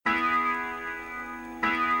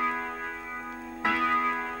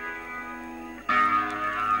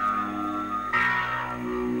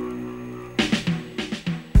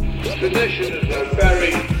Tradition is a very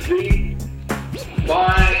deep,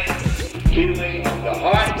 fine feeling of the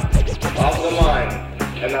heart, of the mind,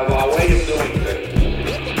 and of our way of doing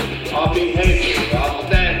things. Our behavior, our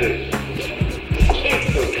standards. Keep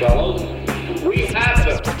them, fellows. We have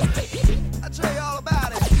them. I'll tell you all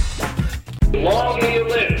about it. The longer you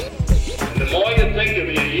live, and the more you think of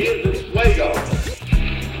your years of Swago,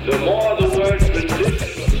 the more the word tradition of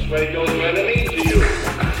Swago is going to mean to you.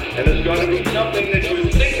 And it's going to be something that you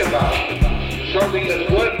think about, something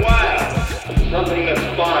that's worthwhile, something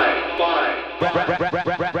that's fine.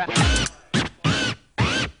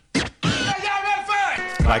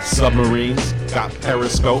 Like submarines, got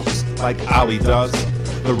periscopes, like Ollie does.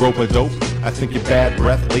 The rope-a-dope, I think your bad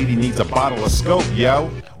breath lady needs a bottle of scope,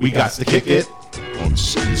 yo. We got to kick it.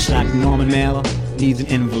 Like Norman Mailer needs an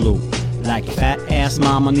envelope. Like fat ass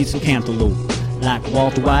mama needs some cantaloupe. Like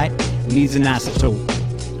Walter White needs an isotope.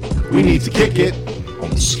 We need to kick it.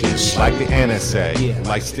 Like the NSA,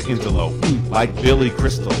 likes to interlope. Like Billy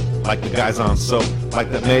Crystal, like the guys on soap. Like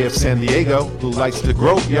the mayor of San Diego, who likes to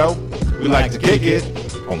grope, yo. We like to kick it.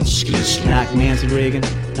 Like Nancy Reagan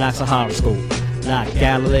likes a horoscope. Like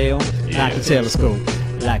Galileo like a telescope.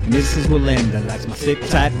 Like Mrs. Walinda likes my thick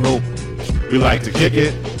tight rope. We like to kick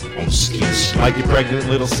it. Like your pregnant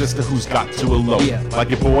little sister who's got to elope.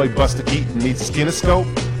 Like your boy Buster Keaton needs a skinoscope.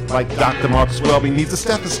 Like Dr. Marcus Welby needs a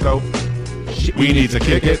stethoscope. We need to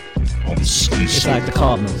kick it. It's like the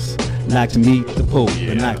Cardinals like to meet the Pope.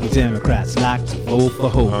 And like the Democrats like to vote for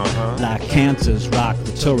hope. Like cancers rock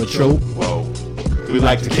the Torah trope. Whoa. We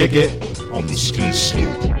like to kick it on the ski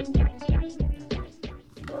slope.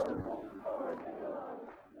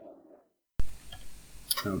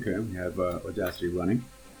 Okay, we have Audacity running.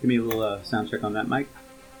 Give me a little sound check on that, Mike.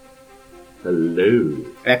 Hello.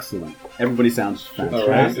 Excellent. Everybody sounds fantastic. All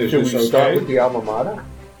right. Should we start with the alma mater?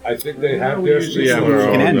 I think they have their usually have our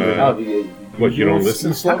own. What, you don't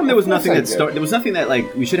listen? How come there was nothing that started? There was nothing that,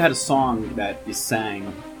 like, we should have had a song that you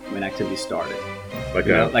sang when activity started. Like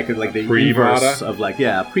like the pre-mata? reverse of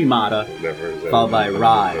pre-mata, followed by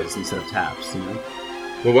rise instead of taps, you know?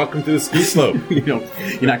 Well, welcome to the ski slope. You're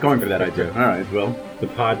not going for that idea. All right, well. The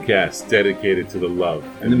podcast dedicated to the love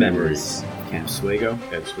and the memories. Camp Swago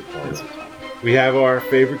and Swago. We have our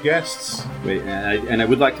favorite guests. Wait, and I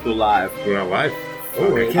would like to go live. We're not live.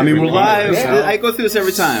 I mean, we're live. Yeah. I go through this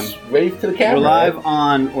every time. Wave to the camera. We're live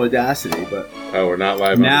on Audacity, but we're not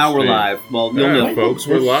live. Now we're live. Well, no, folks,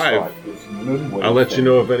 we're live. I'll let you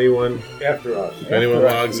know if anyone after us. If anyone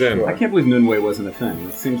logs in. I can't believe Nunway wasn't a thing.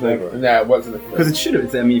 It seems like it wasn't a thing because it should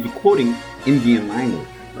have. I mean, if you're quoting Indian language,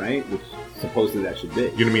 right? Which supposedly that should be.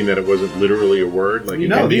 You don't mean that it wasn't literally a word? Like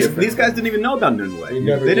these guys didn't even know about Nunway.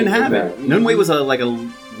 They didn't have it. Nunway was a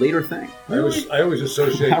later thing. I always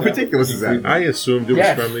associate. How ridiculous is that? I assumed it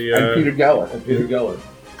was from the and Peter Geller.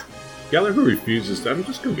 Geller, who refuses. I'm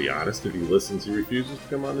just going to be honest. If he listens, he refuses to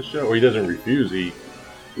come on the show, or he doesn't refuse.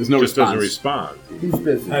 There's no just response. Doesn't respond. He's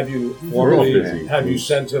busy. Have you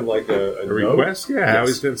sent him like a request? Note? Yeah,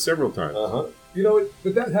 he's done several times. You know,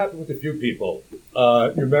 but that happened with a few people.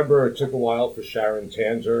 You remember it took a while for Sharon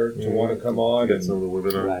Tanzer to want to come on. Get some little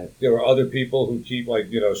bit on. Right. There were other people who keep,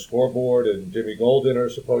 Scoreboard and Jimmy Golden are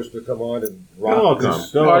supposed to come on and rock.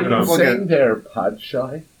 Are you saying they're pod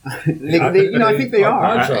shy? I think they are.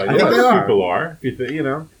 I think people are.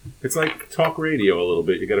 It's like talk radio a little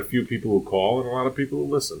bit. You got a few people who call and a lot of people who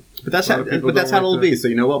listen. But that's how it'll be. So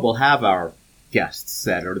you know what? We'll have our guests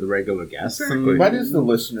that are the regular guests. Exactly. What is the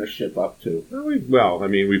listenership up to? Well, I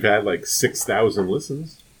mean, we've had like 6,000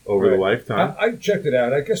 listens over the lifetime. I checked it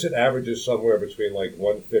out. I guess it averages somewhere between like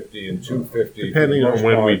 150 and 250. Depending on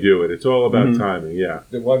when we do it. It's all about timing, yeah.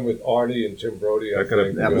 The one with Arnie and Tim Brody, I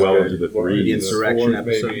think. That was well into the 3s. The Insurrection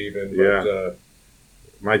episode. Maybe even. Yeah. But,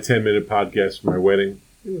 my 10-minute podcast for my wedding,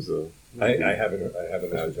 it was I haven't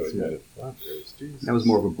had to admit it. Wow, that was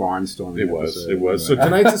more of a barnstorming episode. It was. So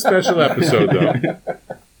tonight's a special episode, though.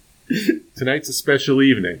 Tonight's a special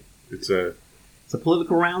evening. It's a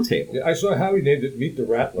political roundtable. Yeah, I saw how he named it Meet the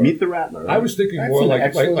Rattler. Meet the Rattler. Right? I was thinking more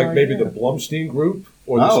like maybe the Blumstein Group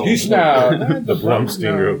or the Ski Slope. The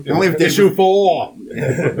Blumstein Group. Only if Issue 4.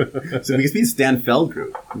 So we can be Stan Feld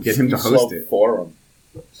Group. Get him to host it. Forum.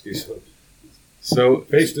 Ski Slope. So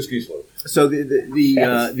face the ski slope. So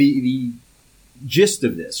the gist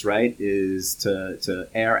of this, right, is to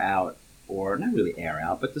air out, or not really air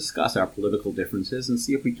out, but discuss our political differences and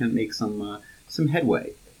see if we can make some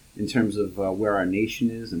headway in terms of where our nation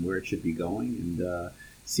is and where it should be going, and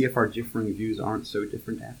see if our differing views aren't so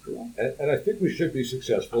different after all. And I think we should be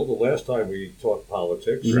successful. The last time we talked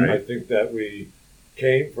politics, I think that we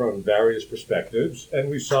came from various perspectives and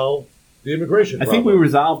we solved the immigration I problem. think we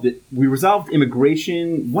resolved it. We resolved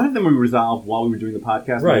immigration. One of them we resolved while we were doing the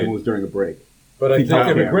podcast. Right. The other one was during a break. But I think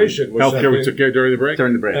Healthcare. immigration was Healthcare we something- took care during the break?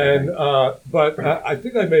 During the break. And but I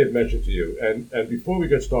think I may have mentioned to you, and before we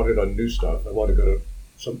get started on new stuff, I want to go to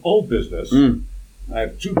some old business. I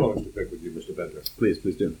have 2 bones to pick with you, Mr. Bender. Please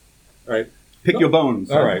do. All right, Pick your bones.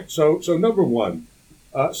 all right. So number one,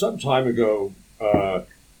 some time ago,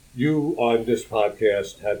 you on this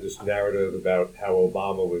podcast had this narrative about how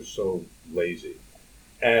Obama was so lazy,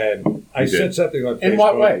 and I did. said something on Facebook. In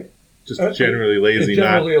what way? Just generally lazy,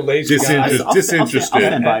 generally not a lazy guy. disinterested. I'll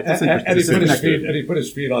stand by it. And he put his Disinterested. feet and he put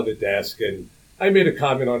his feet on the desk, and I made a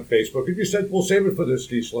comment on Facebook, and you said we'll save it for the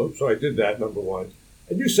ski slope, so I did that. Number one,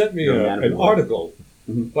 and you sent me an article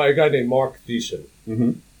by a guy named Mark Thiessen,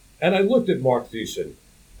 and I looked at Mark Thiessen,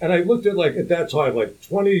 and I looked at at that time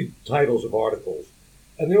 20 titles of articles,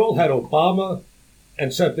 and they all had Obama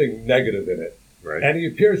and something negative in it, Right. and he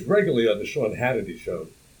appears regularly on the Sean Hannity show.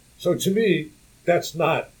 So to me, that's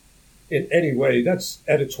not in any way. That's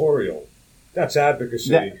editorial. That's advocacy.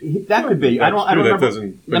 That could be. I don't That remember.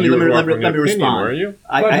 doesn't. Let me respond. Weren't you?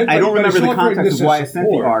 I don't remember the offering context this of why I as sent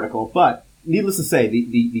the support. article, but needless to say,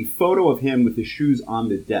 the photo of him with his shoes on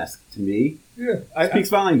the desk to me speaks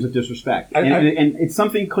volumes of disrespect, and it's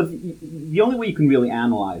something because the only way you can really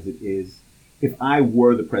analyze it is if I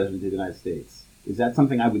were the president of the United States. Is that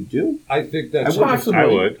something I would do? I think that's Possibly. I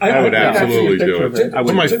would. I I would would absolutely actually do picture it. it. I would.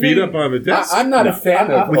 Put my To feet me- up on the desk. I'm not a fan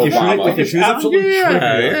of With your Obama. shoes- with your It's shoes on? absolute Yeah,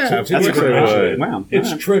 trivia. yeah, to absolutely mention would. it. Wow. It's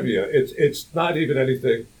Alright. trivia. It's not even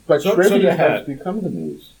anything. But So trivia there's has that. become the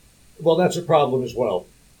news. Well, that's a problem as well.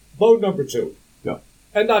 Bone number 2. Go.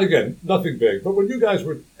 And nothing big. But when you guys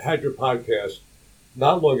had your podcast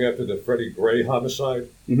not long after the Freddie Gray homicide,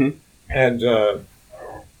 and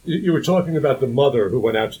you were talking about the mother who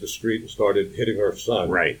went out to the street and started hitting her son.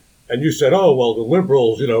 Right. And you said, oh, well, the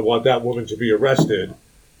liberals, want that woman to be arrested.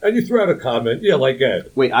 And you threw out a comment, like Ed.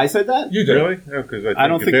 Wait, I said that? You did. Really? Because I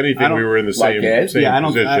don't if think- I anything, don't- we were in the Like same Ed? same Yeah, I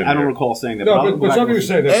don't. position. I don't here. recall saying that. No, I'll but go back somebody and was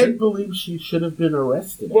listen. saying that. Ed believes she should have been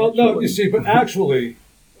arrested. Well, no, actually. you see, but actually,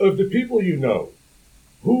 of the people you know,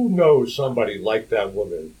 who knows somebody like that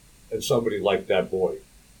woman and somebody like that boy?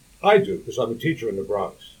 I do, because I'm a teacher in the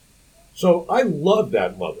Bronx. So I love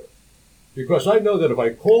that mother, because I know that if I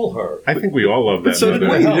call her... I think we all love that. But so did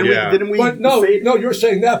mother. we. Yeah. Didn't we? But no, say- you're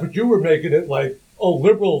saying that, but you were making it like, oh,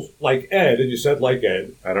 liberals like Ed, and you said like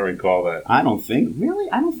Ed. I don't recall that. I don't think.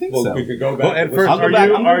 Really? I don't think Well, so. we could go back. Well, at and first, I'll listen. go back.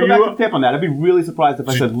 I'm are going to go you- back to tip on that. I'd be really surprised if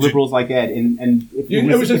I said liberals like Ed. And if you It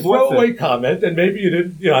was a listen to what I said- throwaway comment, and maybe you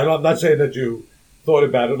didn't. I'm not saying that you thought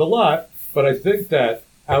about it a lot, but I think that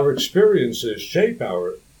our experiences shape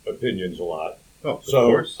our opinions a lot. Oh, of So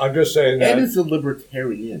course. I'm just saying that. Ed is a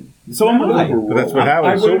libertarian. So am I. But that's what I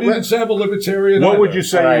happened. wouldn't So even say I'm a libertarian. what either. would you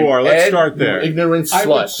say All right, you are? Let's Ed, start you there. ignorant I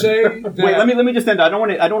would slut. say that. Wait, let me just end. I don't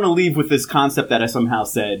want to leave with this concept that I somehow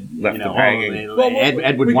said. Left them hanging. Well,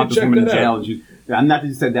 Ed would we want can this woman in check that jail, out. and she's. I'm not that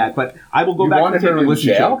you said that, but I will go You back to wanted the tape her and in listen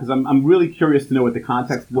to it jail? because I'm really curious to know what the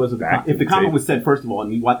context was of the Back to if the the comment tape. was said first of all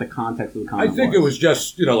and what the context of the I comment think it was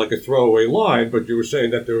just like a throwaway line, but you were saying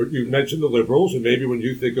that you mentioned the liberals, and maybe when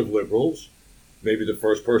you think of liberals, maybe the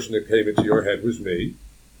first person that came into your head was me.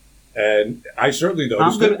 And I certainly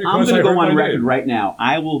noticed it I'm because going I to go heard on my record name. right now.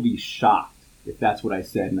 I will be shocked if that's what I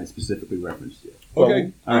said and I specifically referenced you.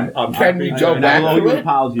 Okay, All right. I'm Can happy we to- go And I will back owe to you an it?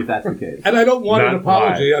 apology if that's the case. And I don't want an Not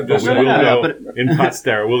apology. live, I'm just but we saying. will No, go in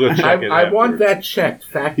Potsdam. We'll go check it I out. want that checked.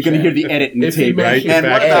 Fact You're going to check. hear the edit in the If he tape. mentions And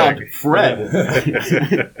what Ed. about Fred?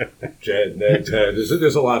 Jed, Ned, Ted.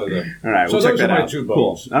 There's a lot of them. All right, So we'll check those that are my out. two Cool.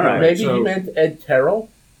 bones. All right. Maybe So- he meant Ed Terrell.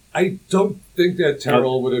 I don't think that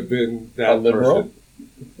Terrell would have been that A liberal?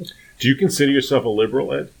 person. Do you consider yourself a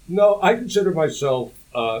liberal, Ed? No, I consider myself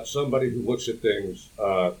somebody who looks at things.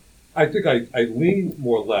 I think I lean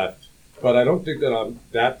more left, but I don't think that I'm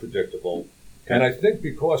that predictable. And I think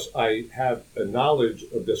because I have a knowledge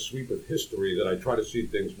of the sweep of history that I try to see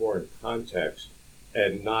things more in context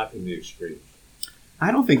and not in the extremes.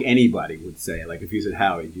 I don't think anybody would say, like, if you said,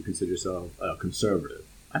 Howie, do you consider yourself a conservative?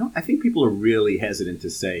 I think people are really hesitant to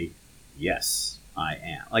say, yes, I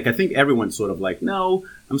am. Like, I think everyone's sort of like, no,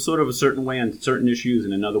 I'm sort of a certain way on certain issues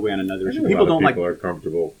and another way on another issue. People don't like. People are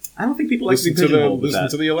comfortable. I don't think people like to Listen be to the pigeonholed with listen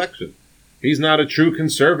that. to the election. He's not a true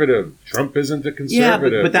conservative. Trump isn't a Yeah,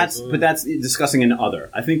 conservative. but that's discussing an other.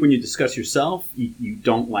 I think when you discuss yourself, you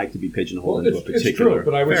don't like to be pigeonholed into a It's particular. true,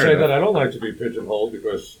 but I would Fair say enough. that I don't like to be pigeonholed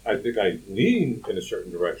because I think I lean in a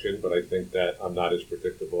certain direction, but I think that I'm not as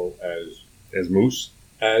predictable as Moose.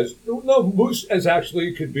 Moose as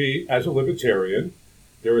actually could be as a libertarian.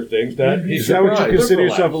 There are things that he Is that what you could consider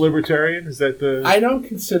yourself a liberalize. libertarian? Is that the I don't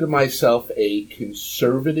consider myself a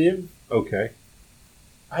conservative. okay?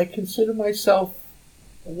 I consider myself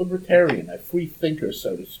a libertarian, a free thinker,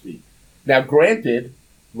 so to speak. Now, granted,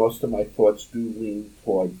 most of my thoughts do lean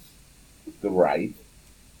towards the right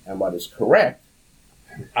and what is correct.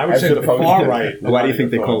 I would say the far right. Why do you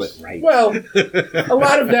think they call it right? Well, a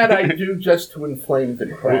lot of that I do just to inflame the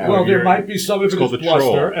crowd. Well, there might be some of it is called the bluster,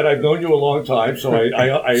 troll. and I've known you a long time, so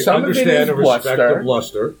I Some of it understand is and respect bluster. the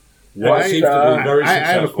bluster. But, It seems to be very I have a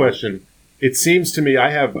successful. question. It seems to me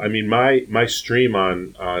my stream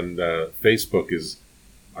on Facebook is,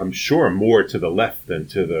 I'm sure, more to the left than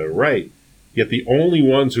to the right. Yet the only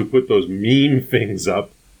ones who put those meme things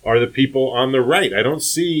up are the people on the right. I don't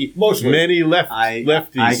see Mostly. many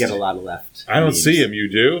lefties. I get a lot of left. I don't memes. see them. You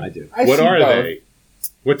do? I do. I What see are both. they?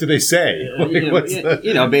 What do they say?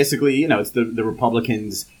 Basically, it's the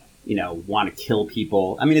Republicans, want to kill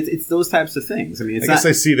people. I mean, it's those types of things. I mean, I guess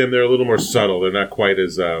I see them. They're a little more subtle. They're not quite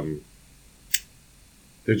as.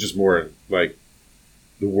 They're just more like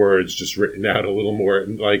the words just written out a little more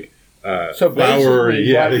like So flowery.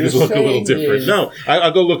 basically, Yeah, what they you're just look a little saying different. is No,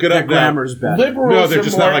 I'll go look it up now. grammar's better. liberals No, they're are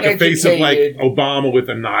just more not like a face of like educated. Obama with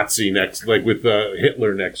a Nazi next, like with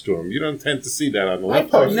Hitler next to him. You don't tend to see that on the I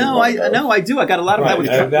left. personally I do. I got a lot of that with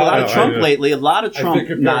Right, and a lot that- of Trump I- lately. A lot of I Trump think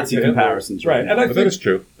comparing Nazi to Hitler- comparisons. right? Now. And I But think that is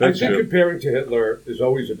true. That's I think true. comparing to Hitler is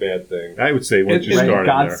always a bad thing. I would say once you Right, start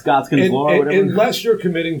in there. Godskin's law, or whatever. Unless you're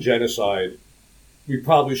committing genocide, we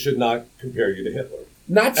probably should not compare you to Hitler.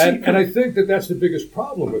 Nazi And I think that that's the biggest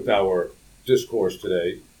problem with our discourse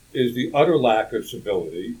today is the utter lack of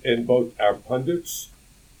civility in both our pundits,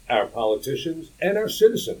 our politicians, and our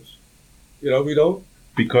citizens. We don't.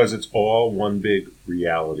 Because it's all one big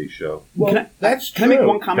reality show. Well, that's Can true. I make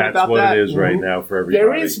one comment That's about what that? it is right now for everybody.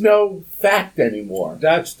 There is no fact anymore.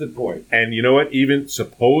 That's the point. And you know what? Even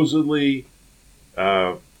supposedly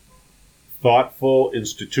thoughtful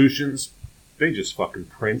institutions, they just fucking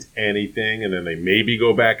print anything, and then they maybe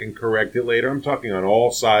go back and correct it later. I'm talking on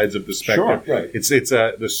all sides of the spectrum. Sure, right. It's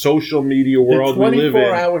the social media world the we live in.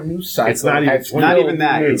 24-hour news cycle It's not even has 20 Not real even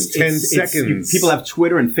that. news. It's 10 seconds. People have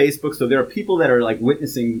Twitter and Facebook, so there are people that are like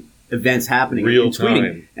witnessing events happening Real and tweeting.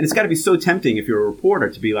 time. And it's got to be so tempting if you're a reporter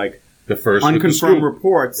to be like, The first with the unconfirmed scoop.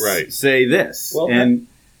 reports Right. say this. Well, and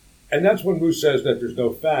And that's when Moose says that there's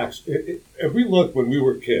no facts. If we look when we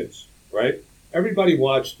were kids, right? Everybody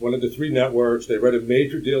watched one of the three networks. They read a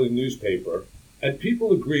major daily newspaper, and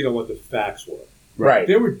people agreed on what the facts were. Right.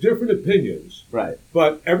 There were different opinions, right.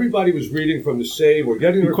 but everybody was reading from the same or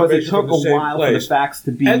getting their Because it information took from the a same while for the place. facts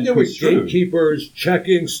to be And there were construed. gatekeepers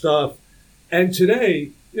checking stuff. And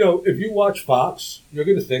today, if you watch Fox, you're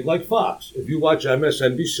going to think like Fox. If you watch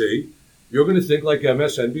MSNBC, you're going to think like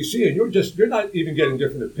MSNBC. And you're not even getting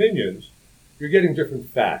different opinions. You're getting different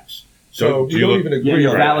facts. So do you you don't look- even agree Yeah,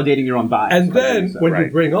 you're on that. validating your own bias. And then when Right.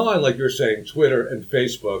 you bring on, like you're saying, Twitter and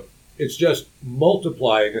Facebook, it's just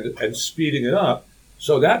multiplying and speeding it up.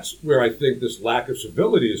 So that's where I think this lack of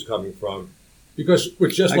civility is coming from. Because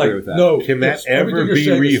it's just I like, agree with that. no. Can that it's- everything ever you're be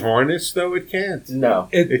saying is- reharnessed, though? It can't. No.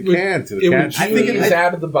 It would- can't. The it would cat's- I think it change- is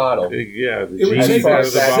out of the bottle. Yeah, the It would genie's take out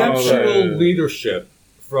of the bottle. exceptional leadership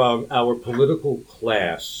from our political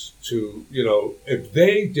class to, if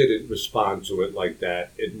they didn't respond to it like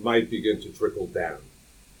that, it might begin to trickle down.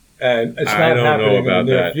 And it's I not don't know happening in about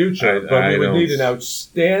the near that. future, I but we would don't- need an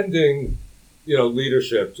outstanding,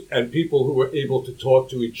 leadership and people who are able to talk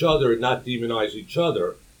to each other and not demonize each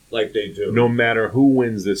other like they do. No matter who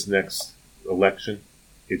wins this next election,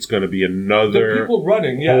 it's going to be The another people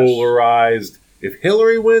running, yes. polarized. If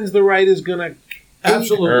Hillary wins, the right is going to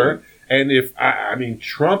Absolutely. her. And if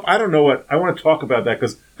Trump, I don't know what I want to talk about that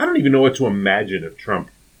because I don't even know what to imagine if Trump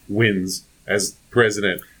wins as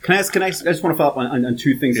president. Can I just want to follow up on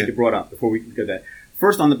two things that you brought up before we get that.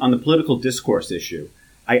 First, on the political discourse issue,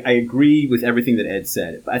 I agree with everything that Ed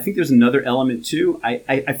said. But I think there's another element, too.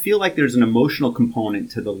 I feel like there's an emotional component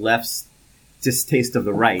to the left's distaste of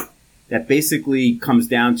the right that basically comes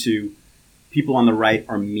down to people on the right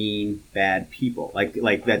are mean, bad people. Like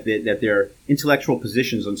that their intellectual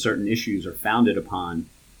positions on certain issues are founded upon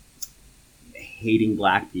hating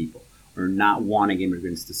black people or not wanting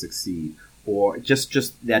immigrants to succeed, or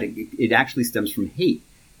just that it actually stems from hate.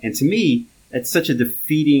 And to me, that's such a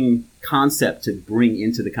defeating concept to bring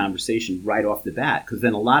into the conversation right off the bat, because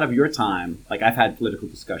then a lot of your time, like I've had political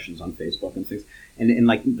discussions on Facebook and things, and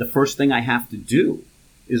like the first thing I have to do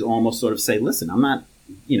is almost sort of say, listen, I'm not,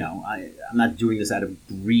 I'm not doing this out of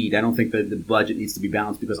greed. I don't think that the budget needs to be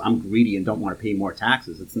balanced because I'm greedy and don't want to pay more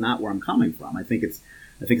taxes. It's not where I'm coming from. I think it's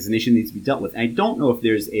an issue that needs to be dealt with. And I don't know if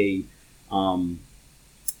there's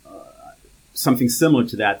something similar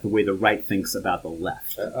to that, the way the right thinks about the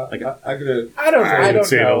left. I don't I would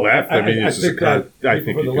say know. the left. I mean, I think that I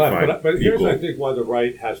think for you the can left, find but here's equal. I think why the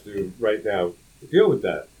right has to right now deal with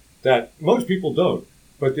that most people don't.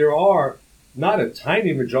 But there are not a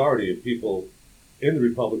tiny majority of people in the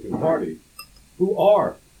Republican Party who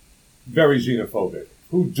are very xenophobic,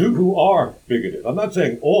 who are bigoted. I'm not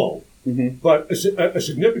saying all, but a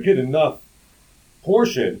significant enough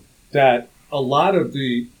portion that a lot of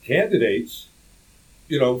the candidates,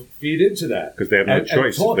 feed into that Because they have no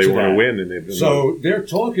choice if they want to win, and they've been so they're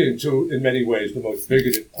talking to, in many ways, the most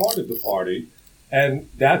bigoted part of the party, and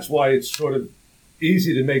that's why it's sort of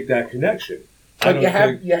easy to make that connection. But you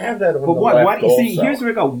have that on But the why left do you see? also. Here's where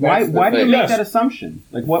I go. Why That's the do you thing. make Yes. that assumption?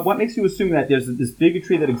 Like, what makes you assume that there's this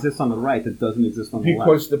bigotry that exists on the right that doesn't exist on the left?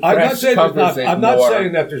 Because the I'm not press saying covers it I'm not more.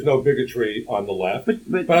 saying that there's no bigotry on the left,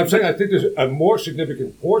 but I'm saying I think there's a more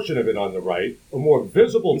significant portion of it on the right, a more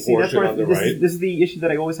visible See, that's portion where on the this, right, this is the issue that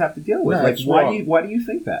I always have to deal with. No, like, it's why wrong. do you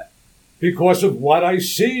think that? because of what I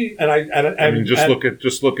see, and I mean, just look at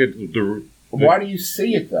the Why do you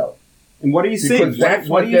see it though? And what are you seeing? Because that's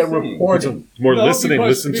what what are you they're seeing? reporting. more No, listening.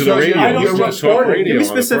 because- Listen to the because radio. I don't Listen to just- talk radio. Give me on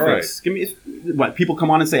the specifics. Give me what people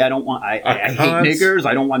come on and say. I hate cons- niggers.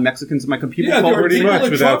 I don't want Mexicans in my computer. Yeah, there are pretty people much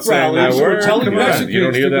at without Trump saying that rallies who are word. telling Come on, Mexicans you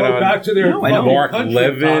don't hear to that go on back to their No, I don't. Mark country,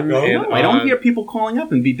 Levin Taco. and No, I don't hear people calling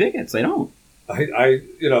up and be bigots. I don't. I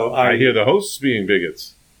hear the hosts being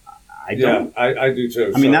bigots. I don't. I do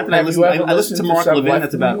too. I mean, so- not that I Have listen. you ever I listen to listened Mark some Levin.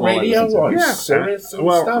 That's about all I radio listen to. or Yeah. Sirius and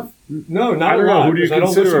Well, stuff. No, not I don't a know. lot, Who do you because I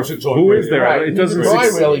don't consider? listen to talk Who is radio. there? Right. It doesn't Neither do I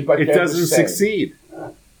succeed. really, but It they're doesn't the same. succeed.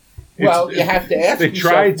 Well, you have to ask They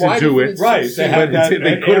yourself, tried to why do doesn't it, Right, succeed? they had but that they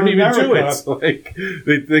in couldn't Air even do America. it.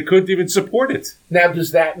 Like they couldn't even support it. Now,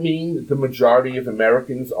 does that mean that the majority of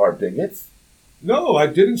Americans are bigots? No, I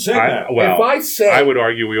didn't say that. Well, If I say- I would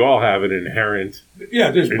argue we all have an inherent Yeah,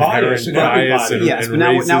 there's bias in bias everybody. and- Yes, but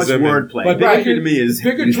now it's racism and- wordplay. But Bigotry bigotry- to me is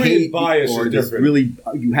bigotry you hate and bias or is this different. really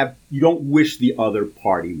you don't wish the other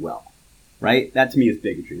party well, right? That to me is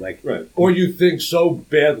bigotry. Like Right. Or you think so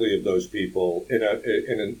badly of those people in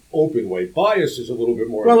an open way. Bias is a little bit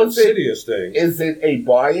more Well, of an it's a- insidious thing. Is it a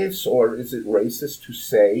bias or is it racist to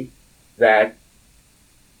say that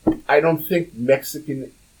I don't think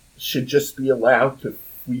Mexican should just be allowed to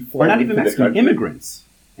free flow or not into even the Mexican country? immigrants,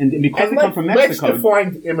 and because And they come from Mexico. let's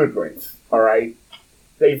define immigrants, all right?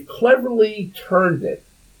 They've cleverly turned it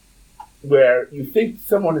where you think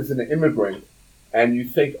someone is an immigrant and you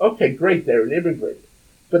think, okay, great, they're an immigrant.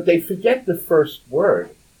 But they forget the first word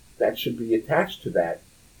that should be attached to that,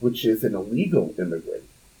 which is an illegal immigrant.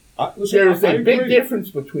 Listen, There's I a big agree.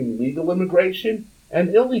 difference between legal immigration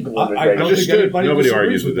and illegal I immigration. don't think Understood. anybody Nobody disagrees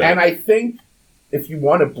argues with that. And I think if you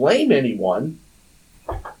want to blame anyone,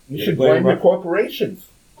 you Yeah, should blame blame the Russia. corporations.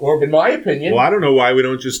 Or In my opinion, Well, I don't know why we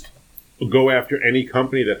don't just go after any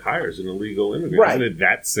company that hires an illegal immigrant. Right. Isn't it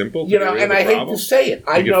that simple? to you get know, rid of and the I hate problem? to say it.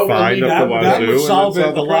 I You know get fined illegal up the that wazoo, would and solve that's it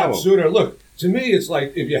all the a lot problem. sooner. Look, to me, it's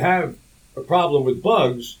like if you have a problem with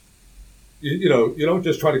bugs, you don't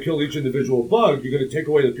just try to kill each individual bug. You're going to take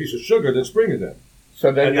away the piece of sugar that's bringing them.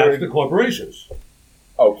 So then And you're that's the corporations.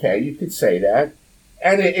 okay. You could say that,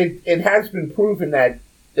 and it has been proven that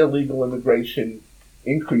illegal immigration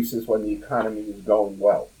increases when the economy is going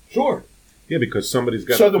well. Sure. Yeah, because somebody's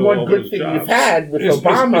got So to the fill one all good those thing jobs. you've had with Is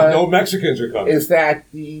Obama no Mexicans are coming. is that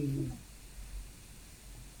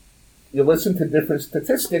you listen to different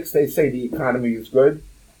statistics. They say the economy is good.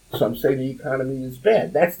 Some say the economy is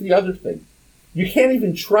bad. That's the other thing. You can't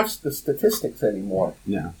even trust the statistics anymore.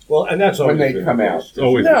 No, Well, and that's when always they been come the out. case. It's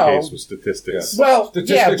always No. the case with statistics. Well,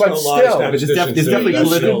 Statistics yeah, but don't lie, still, but there's statisticians definitely do.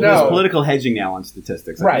 political, No. there's political hedging now on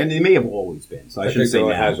statistics, Right. and they may have always been. So I, I shouldn't think say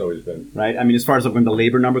it now. has always been. Right? I mean, as far as like when the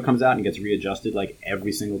labor number comes out and gets readjusted like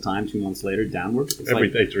every single time, 2 months later, downward, it's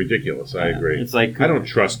like It's ridiculous. I Yeah, agree. it's like- I don't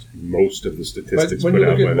trust most of the But statistics when put you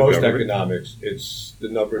out look by at the most government. economics, it's the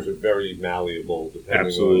numbers are very malleable depending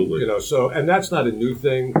Absolutely. on so and that's not a new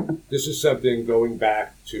thing. This is something going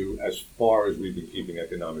back to as far as we've been keeping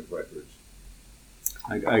economic records.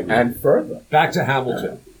 I agree. and further, Back to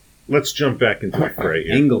Hamilton. Let's jump back into the fray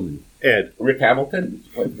here. Engelman. Ed, Rick Hamilton.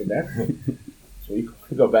 What the next? So we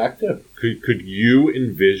could go back to. could you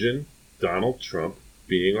envision Donald Trump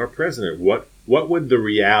being our president? What would the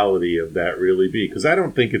reality of that really be? Because I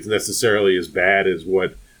don't think it's necessarily as bad as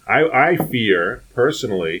what I fear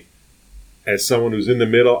personally. As someone who's in the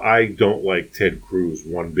middle, I don't like Ted Cruz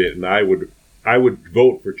one bit, and I would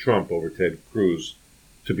vote for Trump over Ted Cruz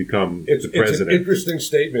to become It's the an president. interesting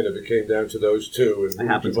statement if it came down to those two and I who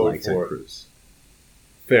happen would to you like vote Ted for. Cruz.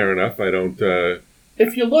 Fair enough. I don't.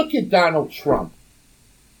 If you look at Donald Trump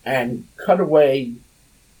and cut away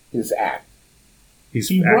his act,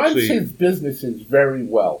 He runs his businesses very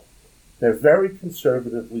well. They're very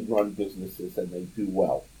conservatively run businesses, and they do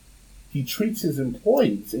well. He treats his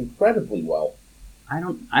employees incredibly well. I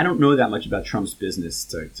don't know that much about Trump's business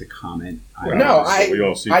to comment. I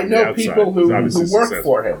know people who work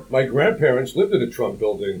for him. My grandparents lived in a Trump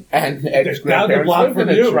building. And ex-grandparents lived in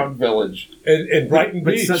a Trump village. In Brighton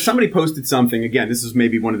Beach. But somebody posted something, again, this is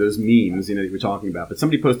maybe one of those memes that you were talking about, but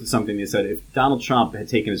somebody posted something that said if Donald Trump had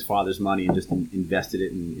taken his father's money and just invested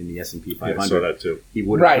it in the S&P 500, I saw that too. He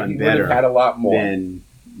would have done better. He would have had a lot more. Than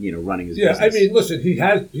running his business. Yeah, I mean, listen, he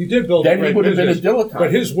did build a great business. Been a dilettante.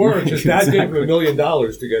 But his words, his dad gave him $1 million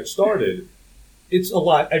to get started. It's a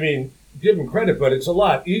lot. I mean, give him credit, but it's a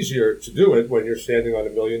lot easier to do it when you're standing on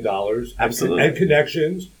 $1 million. Absolutely. And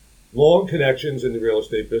connections, long connections in the real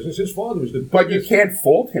estate business. His father was the biggest. But you can't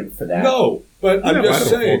fault him for that. No, but I'm just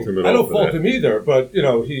saying, I don't fault him either. But,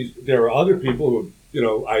 there are other people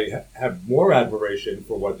who, I have more admiration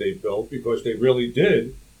for what they've built because they really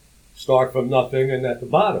did start from nothing and at the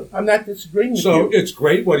bottom. I'm not disagreeing with you. So it's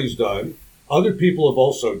great what he's done. Other people have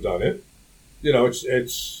also done it.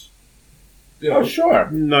 Oh, sure.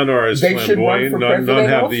 None are as flamboyant. None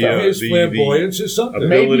have his flamboyance is something.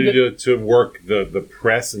 Ability to work the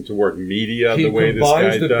press and to work media the way this guy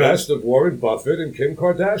does. He combines the best of Warren Buffett and Kim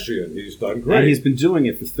Kardashian. He's done great. And he's been doing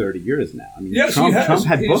it for 30 years now. I mean, yes, Trump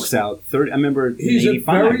had books out. I remember in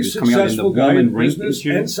 85, he was coming out in the Woman business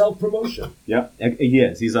and self-promotion. Yeah, he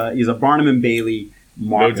is. He's a Barnum and Bailey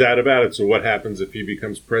marketer. No doubt about it. So what happens if he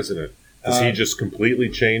becomes president? Does he just completely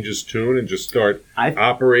change his tune and just start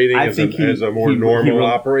operating as a more normal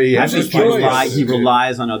operator? He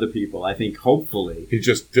relies on other people. I think hopefully he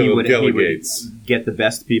just delegates. He would get the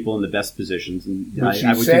best people in the best positions. And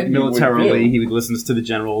I would think militarily he would listen to the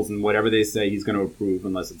generals and whatever they say he's going to approve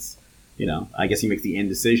unless it's, I guess he makes the end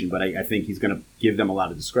decision. But I think he's going to give them a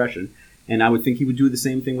lot of discretion. And I would think he would do the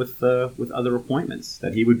same thing with other appointments,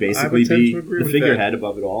 that he would basically be the figurehead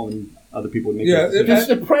above it all and other people would make decisions. Does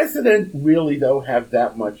the president really, though, have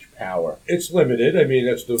that much power? It's limited. I mean,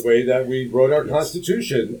 that's the way that we wrote our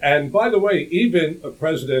Constitution. And by the way, even a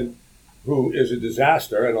president who is a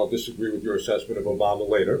disaster, and I'll disagree with your assessment of Obama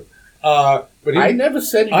later. But I never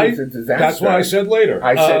said he was a disaster. That's what I said later.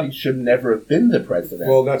 I said he should never have been the president.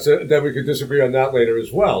 Well, then we could disagree on that later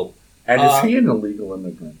as well. And is he an illegal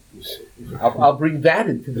immigrant? I'll bring that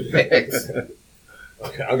into the mix.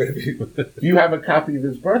 Okay, I'm going to be. Do you have a copy of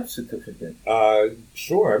his birth certificate?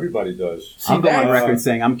 Sure, everybody does. I'll go on record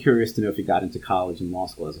saying I'm curious to know if he got into college and law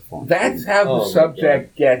school as a foreign. That's how the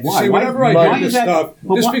subject gets. See, whenever I do this stuff,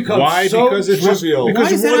 this becomes so trivial.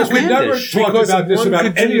 Because we never talked about this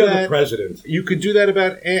about any other president. You could do that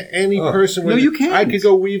about any person. No, you can't. I could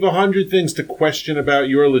go weave 100 things to question about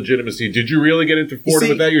your legitimacy. Did you really get into Fordham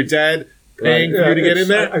without your dad paying for you to get in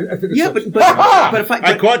there? I think but if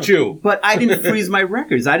I caught you. But I didn't freeze my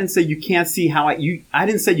records. I didn't say you can't see I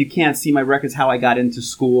didn't say you can't see my records, how I got into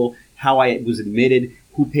school, how I was admitted,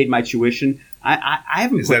 who paid my tuition. I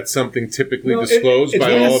haven't. Is that something typically disclosed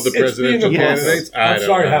by all of the presidential candidates? I'm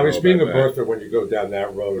sorry, Howie. It's being a birther when you go down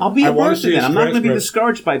that road. I'll be a birther then. I'm not going to be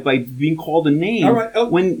discouraged by being called a name. All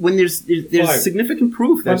right. When there's significant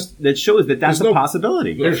proof that shows that's a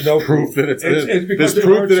possibility. There's no proof that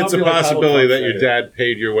it's a possibility that your dad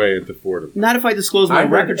paid your way into Fordham. Not if I disclose my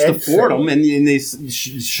records to Fordham and they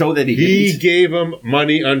show that he gave him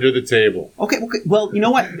money under the table. Okay. Well, you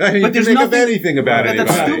know what? But there's nothing anything about it.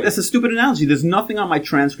 That's a stupid analogy. There's nothing on my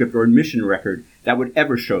transcript or admission record that would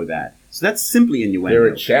ever show that. So that's simply innuendo.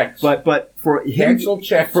 There are checks. But for him,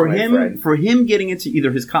 checks, for him getting into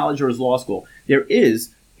either his college or his law school, there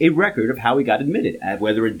is a record of how he got admitted,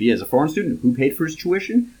 whether it be as a foreign student, who paid for his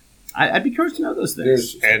tuition. I'd be curious to know those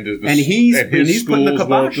things. And he's putting the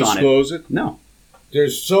kibosh on it. No.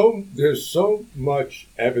 There's so much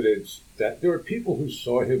evidence that there are people who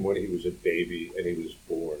saw him when he was a baby and he was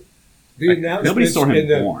born. Nobody saw him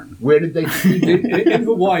born. Where did they see him? In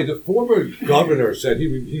Hawaii, the former governor said he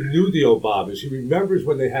knew the Obamas. He remembers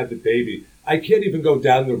when they had the baby. I can't even go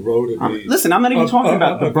down the road of the... Listen, I'm not even talking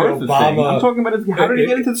about the birth thing. I'm talking about how did he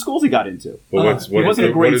get into the schools he got into. He wasn't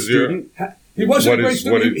a great student. He wasn't a great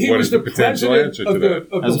student. He was the president of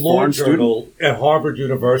the law journal at Harvard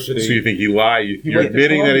University. So you think he lied? You're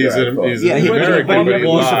admitting that he's an American, but he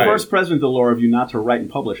was the lied. first president of the law review not to write and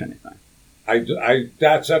publish anything.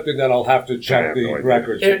 That's something that I'll have to check the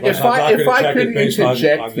records. If I could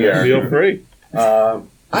interject here, feel free.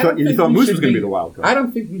 You thought Moose was going to be the wild card. I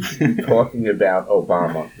don't think we should be talking about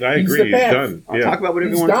Obama. I agree. He's done. I'll talk about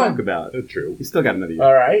whatever you want to talk about. That's true. He's still got another year.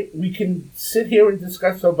 All right. We can sit here and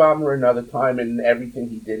discuss Obama another time and everything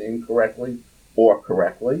he did incorrectly or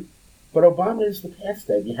correctly. But Obama is the past,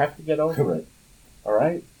 Ed. You have to get over it. All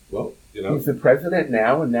right? Well, you know. He's the president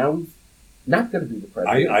now, and now he's not going to be the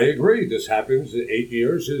president. I agree. This happens. 8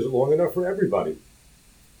 years is long enough for everybody.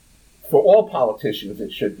 For all politicians,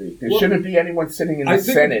 it should be. There shouldn't be anyone sitting in the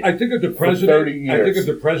Senate. I think if the president, 30 years. I think if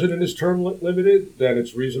the president is term limited, then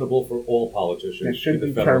it's reasonable for all politicians. There should in the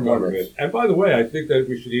be federal term government. limits. And by the way, I think that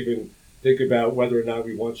we should even think about whether or not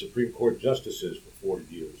we want Supreme Court justices for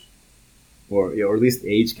 40 years. Or at least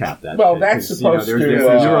age cap that. Well, shit, that's supposed there's to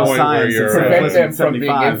neuroscience prevent them from being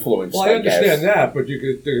 75. influenced. Well, I understand that, but you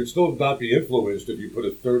could still not be influenced if you put a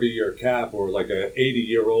 30-year cap or like an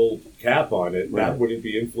 80-year-old cap on it. Right. That wouldn't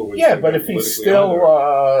be influenced. Yeah, but if he's still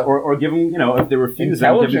or give them, if they refuse,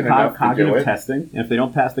 give them cognitive testing, and if they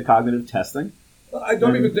don't pass the cognitive testing. I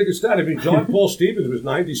don't even think it's that. I mean, John Paul Stevens was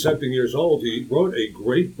 90-something years old. He wrote a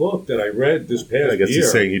great book that I read this past year. I guess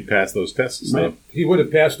he's saying he'd pass those tests. Right. He would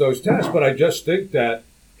have passed those tests, but I just think that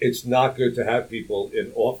it's not good to have people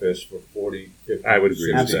in office for 40, 50, I would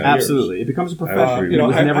agree with that. Absolutely. It becomes a profession. It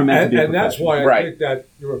was never meant to be a and that's why I right. think that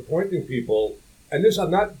you're appointing people, and this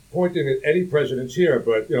I'm not pointing at any presidents here,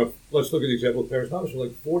 but let's look at the example of Clarence Thomas. He was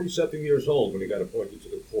like 40-something years old when he got appointed to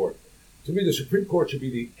the court. To me, the Supreme Court should be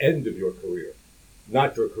the end of your career.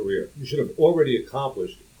 Not your career. You should have already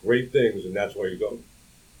accomplished great things, and that's why you go.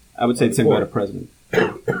 I would say the same about a president.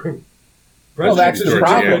 Well, that's the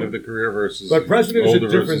problem. The end of the career versus but president is a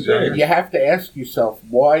different thing. You have to ask yourself,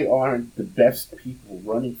 why aren't the best people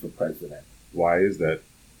running for president? Why is that?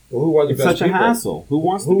 Well, who are the it's best such people? a hassle. Who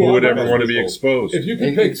wants to be? Who would ever want to be exposed? If you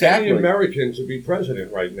could pick any American to be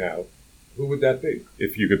president right now, who would that be?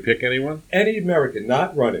 If you could pick anyone? Any American,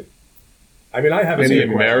 not running. I mean, I haven't any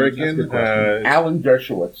seen American. Alan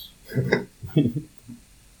Dershowitz. The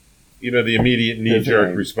immediate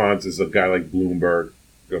knee-jerk response is a guy like Bloomberg.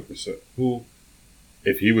 Who,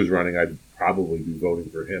 if he was running, I'd probably be voting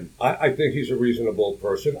for him. I think he's a reasonable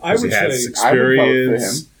person. I would he has say experience. I would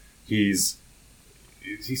vote for him.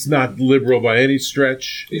 He's not liberal by any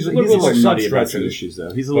stretch. He's a liberal little in some nutty about some stretches. issues,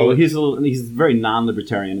 though. He's very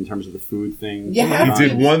non-libertarian in terms of the food thing. He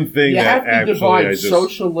did one thing that actually divide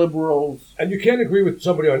social liberals, and you can't agree with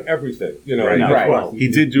somebody on everything. Right. Well, he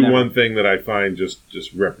did do one thing that I find just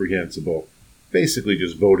reprehensible. Basically,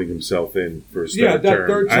 just voting himself in for his third term.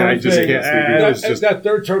 Third term I just thing. can't. That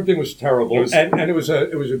third term thing was terrible, and it was a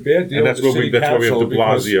bad deal. And that's with the city why we have council De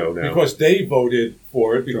Blasio now, because they voted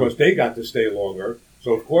for it because they got to stay longer.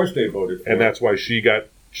 So of course they voted for it. And that's why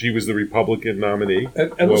she was the Republican nominee,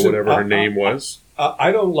 and or listen, whatever her name was.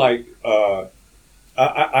 I don't like.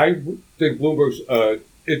 I think Bloomberg's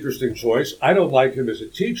interesting choice. I don't like him as a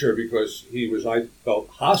teacher because I felt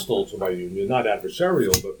hostile to my union, not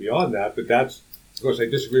adversarial, but beyond that. But that's because I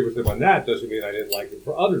disagree with him on that. Doesn't mean I didn't like him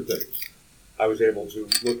for other things. I was able to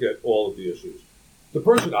look at all of the issues. The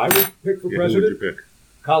person I would pick for president, who would you pick?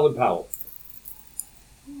 Colin Powell.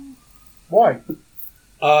 why?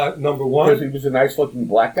 Number one, Because he was a nice-looking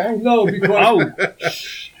black guy. no,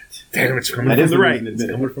 because Damn, it's coming from the right. It's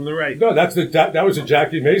coming from the right. no, that was a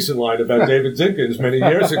Jackie Mason line about David Dinkins many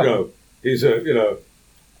years ago. He's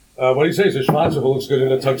what do you say? He's a schmatzer who looks good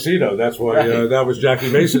in a tuxedo. That's why that was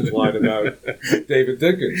Jackie Mason's line about David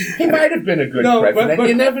Dinkins. He might have been a good president. But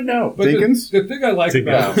you never know. But Dinkins? the thing I like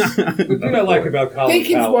about Colin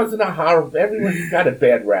Dinkins Powell, wasn't a horrible. Everyone got a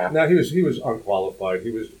bad rap. now he was unqualified.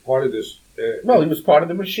 He was part of this. Well, he was part of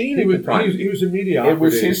the machine He at was the time. he was a mediocrity. It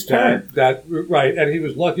was his turn. That right, and he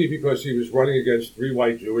was lucky because he was running against 3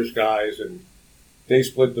 white Jewish guys, and they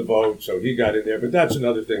split the vote, so he got in there. But that's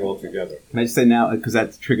another thing altogether. Can I just say now, because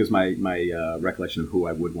that triggers my recollection of who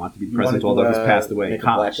I would want to be president, wanted to, although he's passed away. make a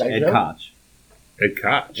black guy Ed joke? Koch. Ed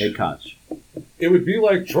Koch. Ed Koch. It would be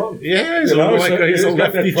like Trump. Yeah, he's You know, a little he's a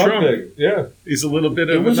got that lefty Trump. thing. Yeah. He's a little bit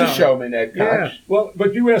He of was a showman, Ed Koch. Yeah. Well,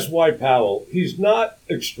 but you asked why Powell. He's not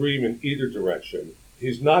extreme in either direction.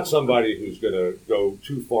 He's not somebody who's going to go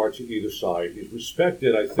too far to either side. He's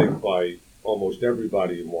respected, I think, by almost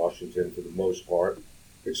everybody in Washington for the most part,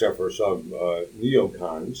 except for some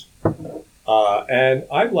neocons. And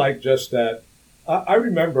I like just that. I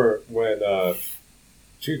remember when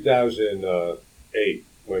 2008,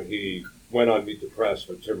 when he went on Meet the Press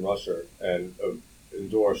for Tim Russert and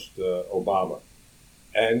endorsed Obama.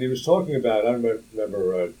 And he was talking about, I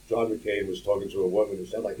remember John McCain was talking to a woman who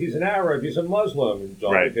said, like, he's an Arab, he's a Muslim. And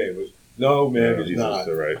John McCain was, no, man, he's not.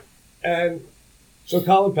 Right. And so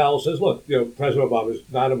Colin Powell says, look, President Obama is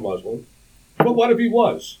not a Muslim. But what if he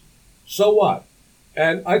was? So what?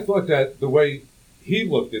 And I thought that the way he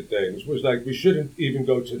looked at things was like, we shouldn't even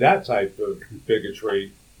go to that type of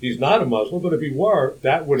bigotry. He's not a Muslim, but if he were,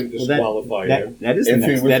 that wouldn't disqualify him. That is the If he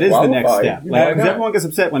next. was That is the next qualified, step. you Like, know. everyone gets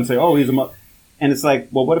upset when they say, "Oh, he's a Muslim." And it's like,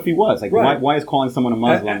 well, what if he was? Like, Right. why is calling someone a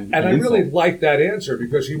Muslim And I really like that answer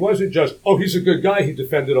because he wasn't just, he's a good guy, he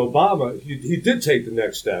defended Obama. He did take the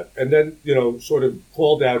next step and then, sort of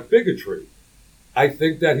called out bigotry. I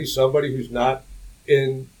think that he's somebody who's not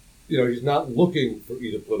he's not looking for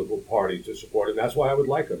either political party to support him. That's why I would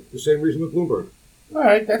like him. The same reason with Bloomberg. All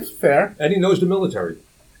right, that's fair. And he knows the military.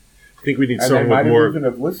 I think we need And they someone might with more. even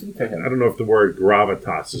have listened to him. I don't know if the word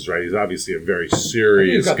gravitas is right. He's obviously a very I think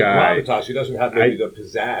serious he's got guy. the gravitas. He doesn't have maybe the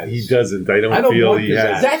pizzazz. He doesn't. I don't I feel want he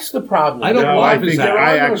pizzazz. has. That's the problem. I don't No, want I think pizzazz. There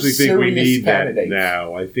I are no actually think we serious need candidates. that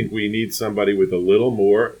now. I think we need somebody with a little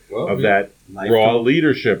more of yeah. that raw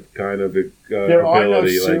leadership kind of There are no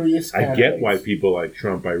ability. serious I get candidates. why people like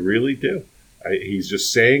Trump. I really do. He's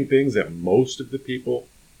just saying things that most of the people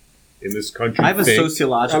in this country I have a think. I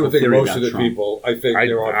sociological don't think theory most about of the Trump. people. I think I-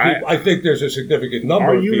 there are. I- People, I think there's a significant number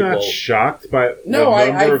Are of you people. not shocked by No, the I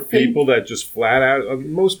number of think- people that just flat out?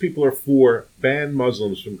 Most people are for ban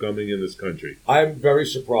Muslims from coming in this country. I'm very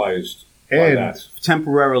surprised by And that.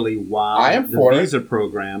 Temporarily, while I am the for it. visa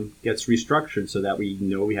program gets restructured so that we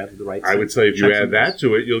know we have the right. I would say if you checks add and that balances.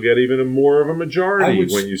 to it, you'll get even more of a I majority would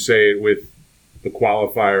when you say it with the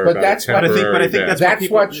qualifier But about that's a what I think- temporary But I think ban. that's, That's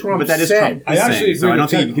people, what Trump but that is said. Trump I is actually saying. agree So I with don't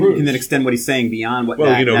think Ted you can Cruz. then extend what he's saying beyond what. Well,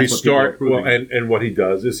 that, he that's what people are start well, approving. and what he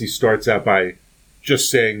does is he starts out by just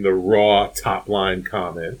saying the raw top line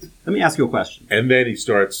comment, Let me ask you a question. and then he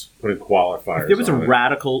starts putting qualifiers. If there was a on it.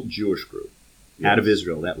 radical Jewish group out of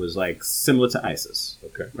Israel that was like similar to ISIS,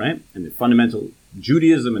 Okay. right? And the fundamental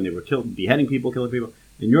Judaism, and they were beheading people, killing people.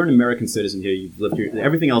 And you're an American citizen here. You've lived here.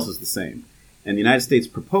 Everything else is the same. And the United States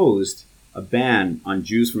proposed a ban on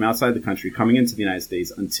Jews from outside the country coming into the United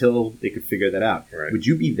States until they could figure that out. Right. Would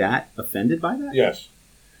you be that offended by that? Yes,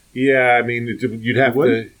 Yeah, I mean, you'd have You to.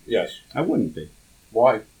 would? yes. I wouldn't be.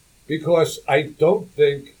 Why? Because I don't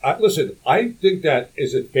think. Listen, I think that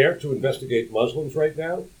is it fair to investigate Muslims right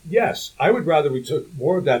now? Yes, I would rather we took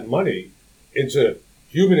more of that money into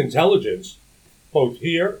human intelligence, both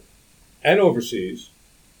here and overseas,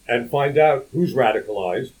 and find out who's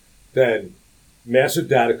radicalized, than massive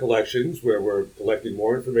data collections where we're collecting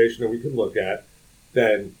more information than we can look at.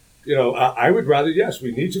 Then I would rather, yes,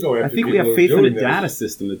 we need to go after. I think we people have who are faith in a doing this. data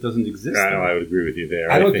system that doesn't exist. I would agree with you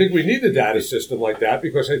there. I don't think we need a data system like that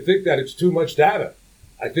because I think that it's too much data.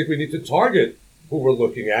 I think we need to target who we're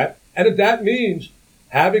looking at. And if that means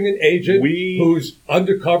having an agent who's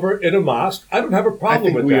undercover in a mosque, I don't have a I problem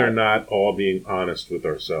think with we that. are not all being honest with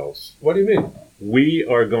ourselves. What do you mean? We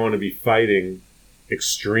are going to be fighting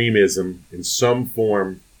extremism in some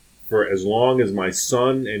form for as long as my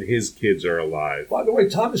son and his kids are alive. By the way,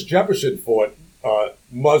 Thomas Jefferson fought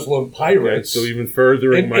Muslim pirates So even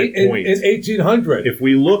furthering my point. in 1800. If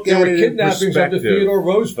we look There at were it in kidnappings under perspective, Theodore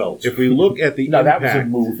Roosevelt. if we look at the No, that was a impact,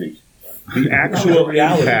 movie. the actual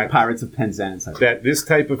reality. impact Pirates of Penzance. that this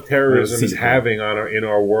type of terrorism is Sequel. having in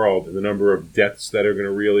our world, and the number of deaths that are going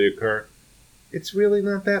to really occur, it's really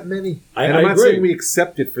not that many. And I'm not agree. saying we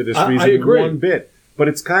accept it for this I reason agree. one bit, but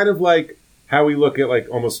it's kind of like how we look at like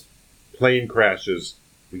almost plane crashes.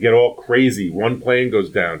 We get all crazy. One plane goes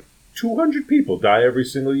down. 200 people die every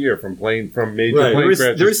single year from major Right. plane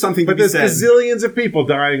crashes. There is something to but be there's said. gazillions of people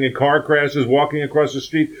dying in car crashes, walking across the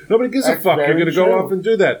street. Nobody gives a That's fuck. You're very going to go true. off and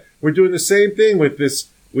do that. We're doing the same thing with this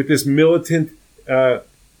militant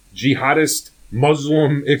jihadist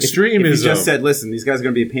Muslim extremism. If you just said, listen, these guys are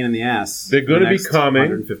going to be a pain in the ass. They're going in to the be next coming.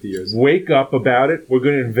 150 years. Wake up about it. We're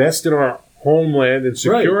going to invest in our homeland and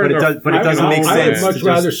securing But our it doesn't make homeland. I would sense. much to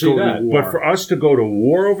rather just see go to that. war. But for us to go to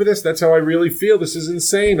war over this, that's how I really feel. This is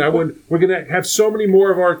insane. We're going to have so many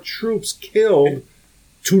more of our troops killed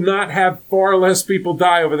to not have far less people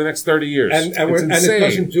die over the next 30 years. And It's it insane.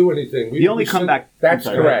 doesn't do anything. The only comeback. That's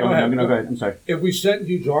I'm sorry, correct. Go ahead. Go Go ahead. I'm sorry. If we send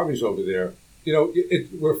huge armies over there,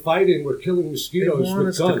 we're fighting, we're killing They mosquitoes want with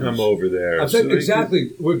us guns. to come over there. I'm so saying they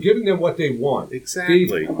exactly. We're giving them what they want. can-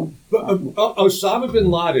 exactly. But Osama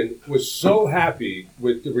bin Laden was so happy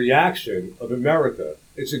with the reaction of America.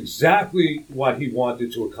 It's exactly what he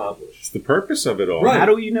wanted to accomplish. It's the purpose of it all. Right. How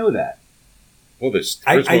do you know that? Well, first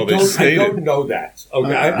I of all, they don't stated. know that. Okay,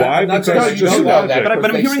 Why? I'm not Because saying it's I just know know that. that. But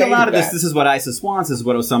I'm They hearing a lot of stated this. that. This is what ISIS wants. This is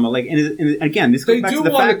what Osama like. And again, this goes They back do to the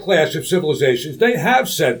want fact a clash of civilizations. They have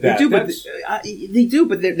said they that. do, but That's- they do,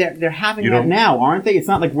 but they're having You that don't- now, aren't they? It's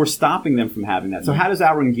not like we're stopping them from having that. So how does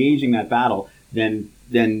our engaging that battle then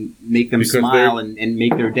make them Because smile and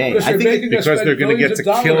make their day? because I they're think making us because spend they're gonna billions get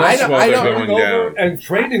of to kill dollars us while they're coming going over down. and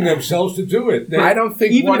training themselves to do it. I don't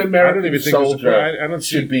think Even one if- I don't American even think there's a- soldier I don't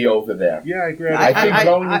see- should be over there. Yeah, I agree. I think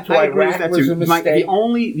going into I agree with Iraq that was too. a mistake. The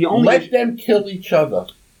only Let them kill each other.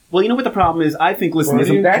 Well, you know what the problem is? I think, listen,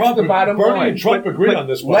 Bernie and That's Trump, the bottom Bernie line. and Trump agree on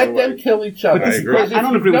this, by Let the way. them kill each other. But this, I agree. Because I if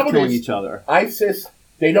don't you agree with killing notice, each other. ISIS,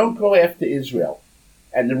 they don't go after Israel.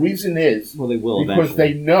 And the reason is Well, they will because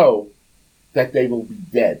eventually. they know that they will be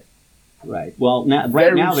dead. Right. Well, now, right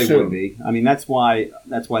Very now they soon. would be. I mean, that's why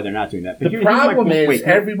they're not doing that. But The here's my problem point. is Wait,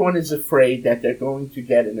 everyone is afraid that they're going to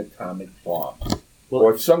get an atomic bomb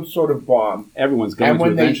or some sort of bomb. everyone's going to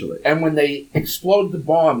eventually. And when they explode the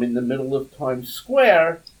bomb in the middle of Times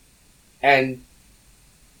Square and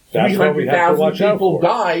That's what we have to 300,000 watch out people for.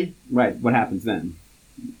 die, Right. What happens then?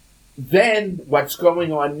 then what's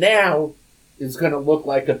going on now is going to look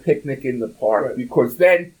like a picnic in the park Right. because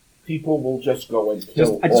then people will just go and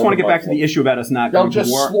kill. I just want to get back to the issue about us not They'll going to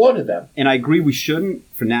just war. slaughter them. And I agree we shouldn't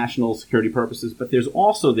for national security purposes, but there's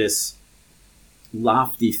also this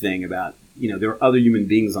lofty thing about, there are other human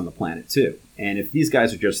beings on the planet too. And if these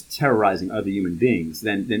guys are just terrorizing other human beings,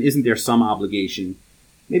 then isn't there some obligation,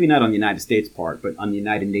 maybe not on the United States part, but on the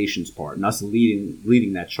United Nations part, and us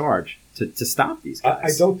leading that charge to stop these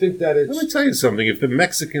guys? I don't think that Let me it's... tell you something. If the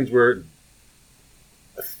Mexicans were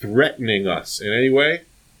threatening us in any way,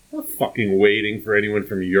 I'm not fucking waiting for anyone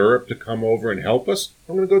from Europe to come over and help us.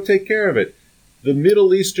 I'm going to go take care of it. The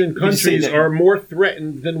Middle Eastern But you say countries that- are more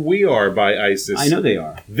threatened than we are by ISIS. I know they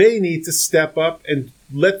are. They need to step up and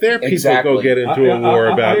let their people Exactly. go get into a war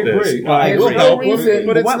about I this. agree. I We'll agree. help There's no them, reason-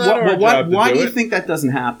 but it's Why- not our why- job to why do do you it. think that doesn't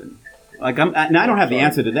happen? Like, and I don't have the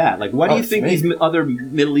answer to that. Like, why do you think these other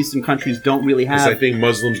Middle Eastern countries don't really Because I have? think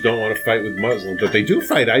Muslims don't want to fight with Muslims, but they do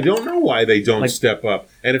fight. I don't know why they don't step up.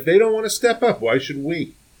 And if they don't want to step up, why should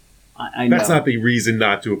we? I know. That's not the reason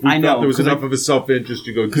not to. If we I know, thought there was 'cause enough of a self-interest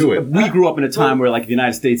to go do it. We grew up in a time where, like, the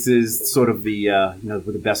United States is sort of the, we're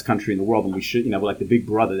the best country in the world, and we should, we're like the big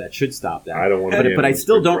brother that should stop that. I don't want to be But I anyone's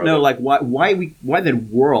still big don't know, brother. like, why the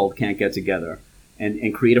world can't get together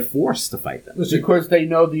and create a force to fight them. Listen, Because they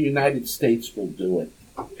know the United States will do it.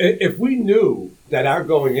 if we knew that our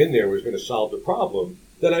going in there was going to solve the problem,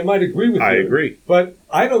 then I might agree with you. I agree. But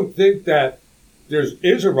I don't think that there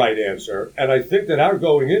is a right answer, and I think that our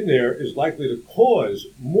going in there is likely to cause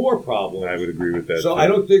more problems. I would agree with that. So too. I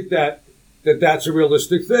don't think that's a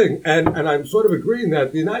realistic thing. And I'm sort of agreeing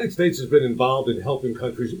that the United States has been involved in helping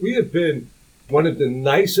countries. We have been one of the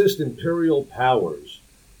nicest imperial powers.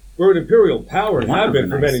 We're an imperial power and One have of been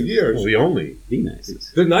the for many nicest. years. Well, the only. The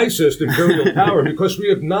nicest. The nicest imperial power because we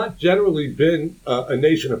have not generally been a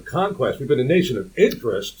nation of conquest. We've been a nation of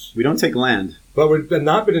interests, We don't take land. but we've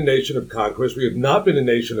not been a nation of conquest. We have not been a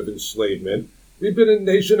nation of enslavement. We've been a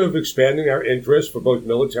nation of expanding our interests for both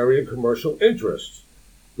military and commercial interests,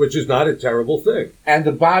 which is not a terrible thing. And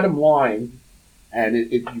the bottom line, and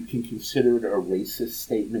you can consider it a racist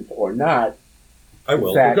statement or not, I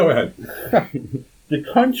will. That- Go ahead. the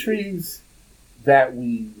countries that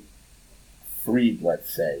we freed,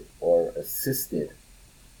 let's say, or assisted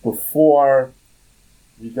before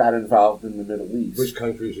we got involved in the Middle East, Which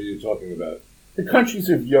countries are you talking about? the countries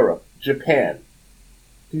of Europe, Japan,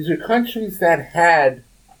 these are countries that had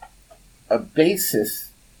a basis,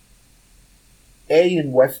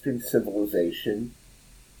 in Western civilization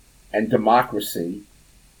and democracy,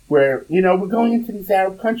 where, we're going into these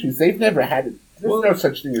Arab countries. They've never had it. There's Well, no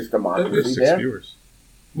such thing as democracy There's 6 there. viewers.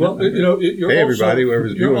 Well, you're Hey, also, everybody, whoever's you're viewing,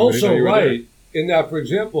 we didn't know also you were right in that, for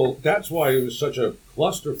example, that's why it was such a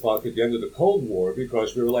clusterfuck at the end of the Cold War,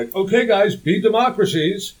 because we were like, okay, guys, be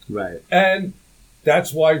democracies. Right. And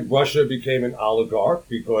that's why Russia became an oligarch,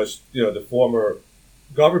 because, the former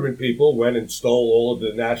government people went and stole all of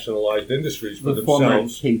the nationalized industries for The former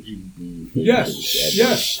themselves. KGB. Yes.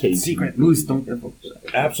 KGB. Secret moose don't give up.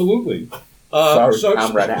 Absolutely. Sorry,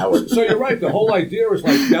 Comrade Howard. So you're right. The whole idea is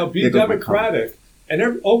like, now be There goes my democratic.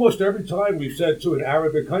 And almost every time we've said to an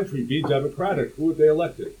Arabic country, be democratic, who have they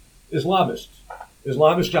elected? Islamists.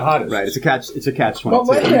 Islamist jihadists. Right. It's a catch 22. Well,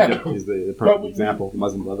 wait a minute. Egypt is the But perfect we- example of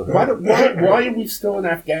Muslim Brotherhood. Why are we still in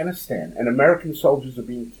Afghanistan and American soldiers are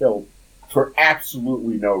being killed for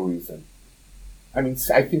absolutely no reason? I mean,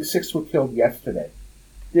 I think 6 were killed yesterday.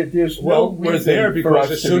 There's Well, no we're reason there for because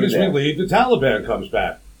us as to soon be as we there. leave, the Taliban comes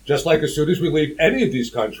back. Just like as soon as we leave any of these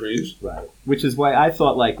countries. Right. Which is why I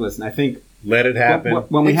thought, listen, I think Let it happen.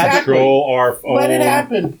 when we had Exactly. Control our own. Let it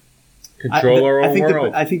happen. Control our own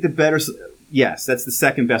world. I think the better. Yes, that's the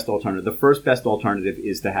second best alternative. The first best alternative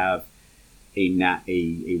is to have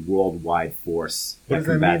a worldwide force. What does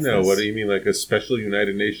that mean, combats though? this. What do you mean, like a special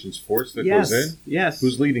United Nations force that Yes, goes in? yes.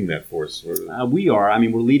 Who's leading that force? We are. I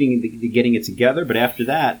mean, we're leading the getting it together, but after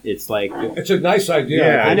that, it's like It's a nice idea.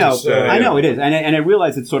 Yeah, I know, It's, I know it is, and I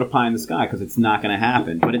realize it's sort of pie in the sky because it's not going to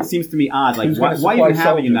happen. But it seems to me odd. Like, Who's why gonna even supply have a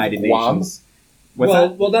soldiers? United Guam? Nations?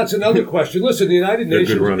 Well, that's another question. Listen, the United They're good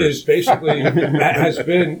Nations runners. is basically has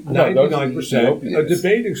been No, those are 99% a Ethiopians.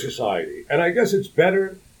 debating society, and I guess it's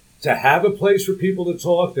better to have a place for people to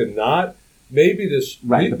talk than not. Maybe this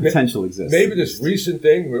Right, the potential exists. Maybe this recent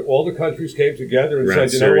thing where all the countries came together and Around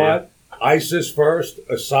said, you know Syria. what, ISIS first,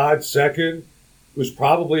 Assad second, was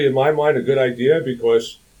probably in my mind a good idea,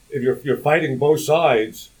 because if you're fighting both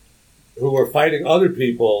sides who are fighting other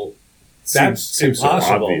people, that's Seems so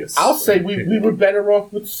impossible. obvious. I'll say we were better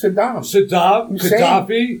off with Saddam. Saddam, Hussein.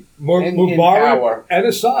 Gaddafi, In Mubarak, power. and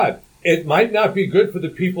Assad. It might not be good for the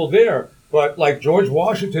people there, but like George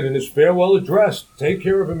Washington in his farewell address, take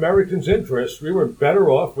care of Americans' interests. We were better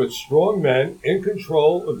off with strong men in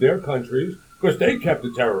control of their countries, because they kept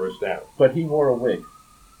the terrorists down. But he wore a wig.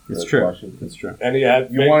 It's George true. Washington. It's true. And he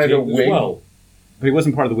had You fake wanted a teeth as wig? well. But he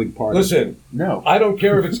wasn't part of the Whig Party. Listen, No. I don't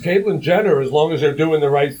care if it's Caitlyn Jenner as long as they're doing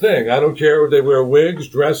the right thing. I don't care if they wear wigs,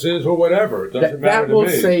 dresses, or whatever. It doesn't matter That to we'll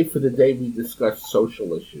me. save for the day we discuss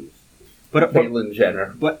social issues. But Caitlyn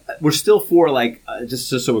Jenner. But we're still for, like, just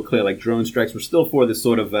so we're clear, like drone strikes. We're still for this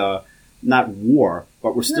sort of not war,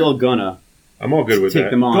 but we're still gonna I'm all good with take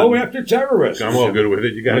that. them on. Go after terrorists. I'm all good with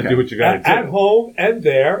it. You got to Okay. do what you got to At do. home and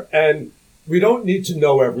there, and we don't need to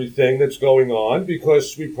know everything that's going on,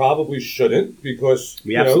 because we probably shouldn't, because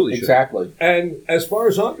We absolutely should. Exactly. And as far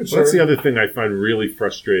as I'm Well, concerned, that's the other thing I find really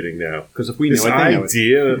frustrating now. Because if we know This it, they know it.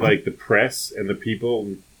 idea that like the press and the people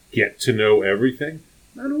get to know everything.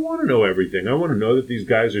 I don't want to know everything. I want to know that these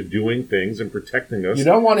guys are doing things and protecting us You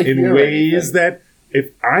don't want to in hear ways anything. that if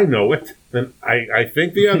I know it, then I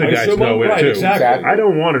think the other I guys assume know I'm it right, too. exactly. I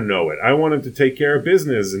don't want to know it. I want them to take care of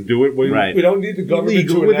business and do it. Right. we don't need the government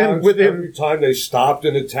Legal, to within- announce within- every time they stopped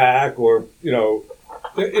an attack, or do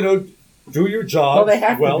your job. Well, they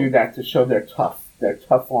have to do that to show they're tough. They're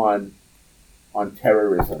tough on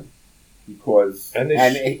terrorism. Because And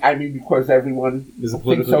they because everyone There's a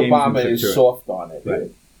thinks political game Obama to is it. soft on it.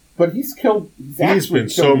 Right. But he's killed. He's He's been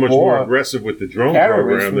so much more aggressive with the drone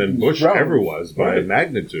terrorists program with than these Bush drones. ever was by Right.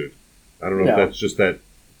 magnitude. I don't know No. if that's just that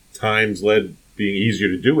times led being easier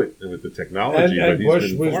to do it with the technology. And but he's Bush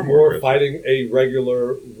been was far more aggressive. fighting a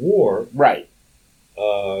regular war. Right.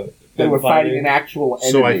 They than were fighting an actual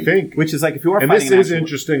enemy. So I think, Which is like if you are and fighting this an is actual-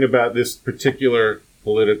 interesting about this particular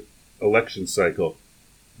election cycle.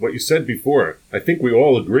 What you said before, I think we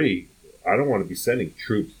all agree. I don't want to be sending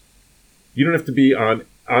troops. You don't have to be on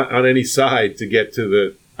any side to get to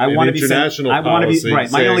the I want to be international I want to policy. be right.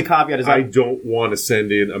 My saying, only caveat is I don't want to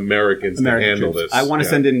send in Americans American to handle troops. this. I want to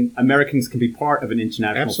Yeah. send in Americans can be part of an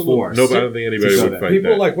international Absolutely. force. No, but I don't think anybody So would that fight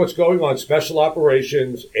People that. like what's going on, special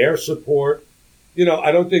operations, air support.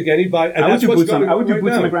 I don't think anybody. And I would that's do what's boots on. going I would do right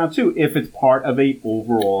boots on now. the ground too if it's part of a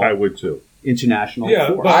overall I would too. international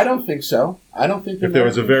Yeah, force. I don't think so. I don't think If there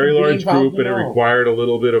was a Americans very should be large involved group and it at all. required a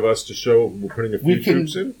little bit of us to show we're putting a few We can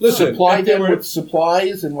troops in, Listen, supply if there them were- with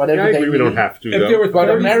supplies and yeah, whatever I they agree. We need. don't have to. If there were But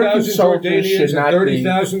American 30,000 soldiers should Jordanians not and be-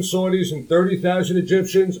 30,000 Saudis and 30,000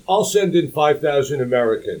 Egyptians, I'll send in 5,000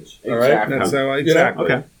 Americans. All right. Exactly. That's how You know? exactly.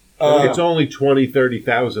 Okay. It's only 20,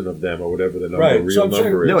 30,000 of them, or whatever the Right. real So I'm saying-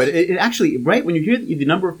 number is. No, it actually right when you hear the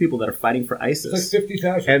number of people that are fighting for ISIS. It's like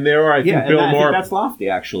 50,000. and there are, I think, yeah, Bill and I Maher. think that's lofty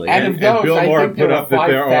actually. And And of those, Bill I Maher think there put are up that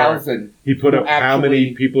there are. 5,000. He put who up how many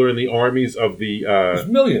actually- people are in the armies of the There's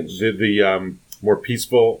millions. the more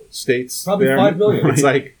peaceful states. Probably there. 5 million. It's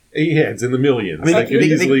like it's in the millions. I mean, Like, they- it they-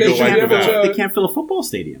 easily they go should like be able that. to- they can't fill a football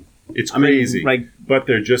stadium. It's I mean, crazy, like- but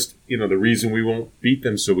they're just the reason we won't beat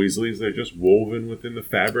them so easily is they're just woven within the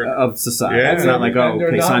fabric. Of society. Yeah. It's not like, And they're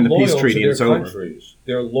okay, not sign the peace loyal treaty to and their it's over. countries.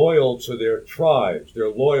 They're loyal to their tribes. They're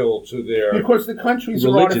loyal to their Because the countries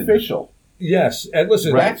are Religion. artificial. yes. And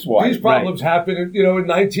listen, That's why. these problems happened, in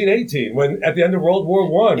 1918, when at the end of World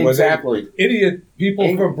War I, Exactly. when the idiot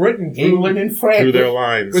people from Britain drew England and France. Through their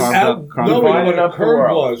lines. without Carved knowing up what a the Kurd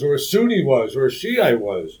world. was, or a Sunni was, or a Shiite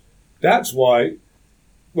was. That's why,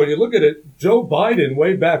 when you look at it, Joe Biden,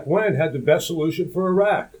 way back when, had the best solution for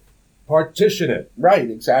Iraq. Partition it. Right,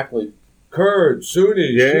 exactly. Kurds,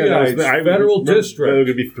 Sunnis, Yeah, Shiites, federal There districts.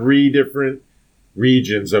 could be 3 different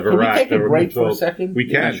regions of Can we Iraq. take a that were break for a controlled. second? We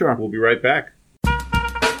can. Yeah, sure. We'll be right back.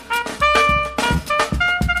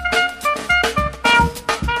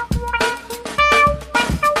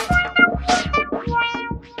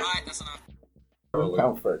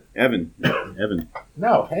 Comfort. Evan.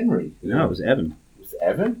 No, Henry. No, it was Evan. It was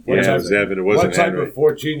Evan? Yeah, it was Evan. It wasn't What type Henry. of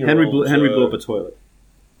 14-year-old? Henry blew up a toilet.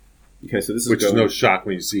 Okay, so this is Which is going. no shock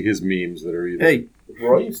when you see his memes that are either. Hey,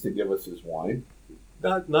 Roy used to give us his wine.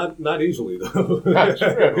 Not easily, though. That's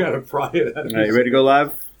true. We got to pry it out. all right, you ready to go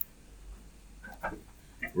live?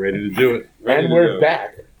 ready to do it. Ready And to we're go.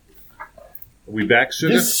 back. Are we back,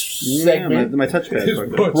 Sugar? This segment my touchpad.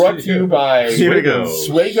 Is brought to you by Here we go.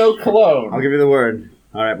 Swago Cologne. I'll give you the word.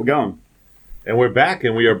 All right, we're going. And we're back,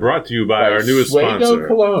 and we are brought to you by our newest Swago sponsor.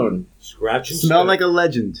 Cologne. Scratch and Smell sniff. like a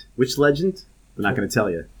legend. Which legend? We're not going to tell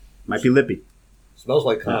you. Might be Lippy. Smells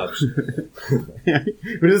like Cobb's.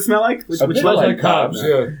 What does it smell like? Which A bit Smells legend? like Cobb's,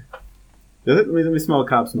 yeah. Does it? Let me smell what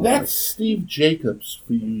Cobb smells That's Steve Jacobs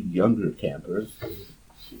for you younger campers.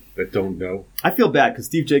 That don't know. I feel bad because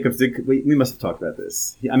Steve Jacobs did. We must have talked about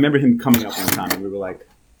this. I remember him coming up one time and we were like,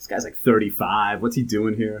 this guy's like 35. What's he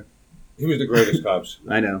doing here? He was the greatest Cobb's.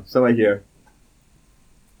 I know. So I hear.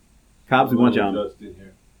 Cobbs, we want you on.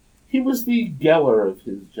 He was the Geller of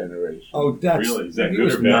his generation. Oh, that's... Really? Is that he good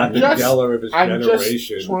was or bad? not the Just- Geller of his I'm generation.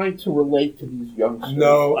 just trying to relate to these youngsters.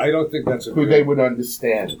 No, I don't think that's a who good... they would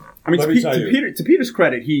understand. I mean, Let me tell you. to Peter's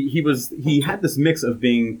credit, he had this mix of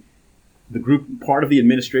being the group part of the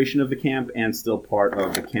administration of the camp and still part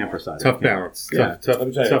of the camper side. Tough of the camp. balance. Yeah. Let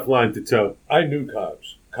me tell you. Tough line to toe. I knew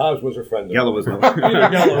Cobbs. Cobbs was a friend of Geller mine. was no. Peter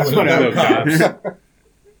Geller was Funny no though, Cobbs.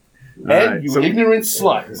 Ed, right, you so- ignorant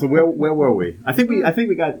slut. So where were we? I think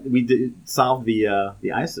we did solve the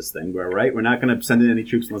ISIS thing. Right? We're not going to send in any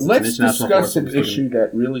troops unless Let's it's an international discuss force. an issue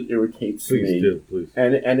that really irritates Please me. do, please.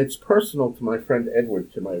 And it's personal to my friend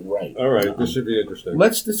Edward to my right. All right, this should be interesting.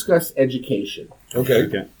 Let's discuss education Okay.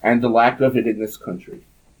 Okay. and the lack of it in this country.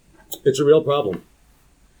 It's a real problem.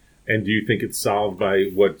 And do you think it's solved by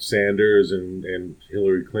what Sanders and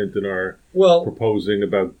Hillary Clinton are Well, proposing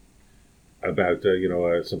about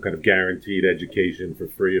some kind of guaranteed education for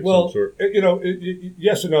free of well, some sort?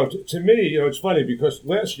 yes and no. To me, it's funny because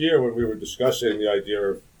last year when we were discussing the idea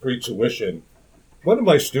of free tuition, one of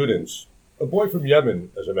my students, a boy from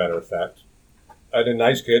Yemen, as a matter of fact, and a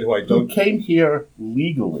nice kid who I Who don't... came here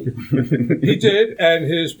legally. He did, and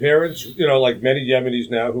his parents, like many Yemenis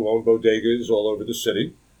now who own bodegas all over the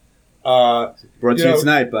city, Brought to You you know-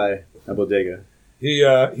 tonight by a bodega.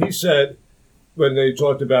 he said, when they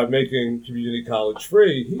talked about making community college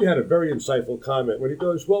free, he had a very insightful comment when he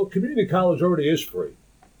goes, well, community college already is free.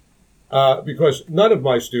 Because none of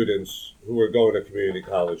my students who are going to community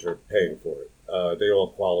college are paying for it. They all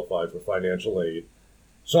qualify for financial aid.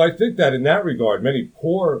 So I think that in that regard, many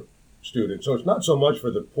poor students, so it's not so much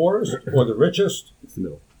for the poorest or the richest, It's the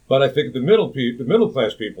middle. but I think the middle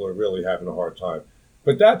class people are really having a hard time.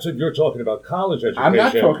 But that's if you're talking about college education. I'm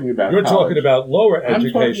not talking about You're college. talking about lower I'm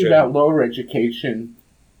education. talking about lower education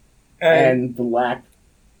and the lack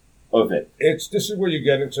of it. This is where you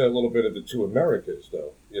get into a little bit of the two Americas,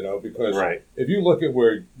 though, because Right. if you look at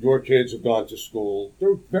where your kids have gone to school,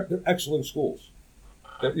 they're excellent schools.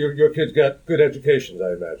 Your kids got good educations,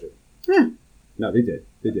 I imagine. No, they did.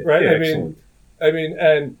 They did. Right?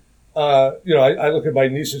 Yeah, I look at my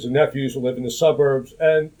nieces and nephews who live in the suburbs,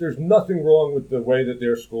 and there's nothing wrong with the way that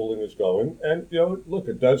their schooling is going. And, look,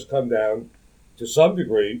 it does come down to some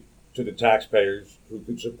degree to the taxpayers who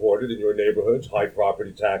could support it in your neighborhoods, high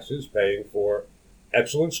property taxes, paying for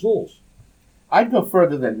excellent schools. I'd go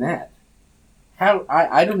further than that.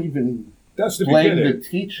 I don't even That's the blame beginning. the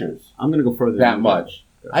teachers I'm going to go further that than much.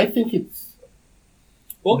 I think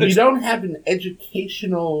Well, we it's, don't have an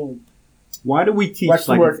educational, Why do we teach what's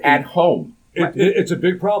the like word, at home. it's a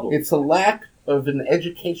big problem. It's a lack of an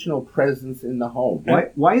educational presence in the home.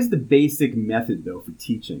 Why is the basic method, though, for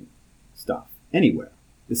teaching stuff anywhere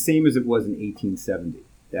the same as it was in 1870?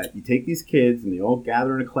 That you take these kids and they all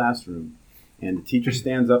gather in a classroom and the teacher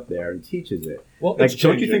stands up there and teaches it. Well, Like, it's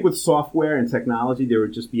don't you changing. think with software and technology there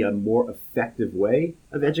would just be a more effective way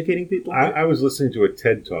of educating people? I was listening to a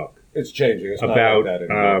TED Talk It's changing. It's about not like that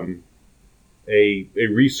anymore. a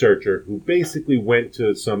researcher who basically went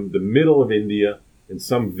to the middle of India in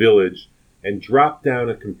some village and dropped down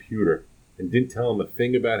a computer and didn't tell him a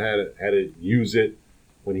thing about how to use it.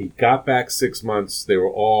 When he got back 6 months, they were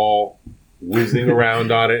all whizzing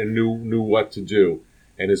around on it and knew what to do.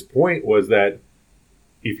 And his point was that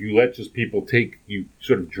if you let just people you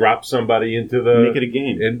sort of drop somebody into the Make it a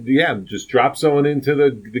game. and just drop someone into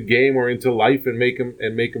the game or into life and make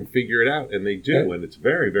them figure it out, and they do, and it's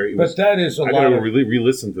very, very. But that is a I lot gotta of... really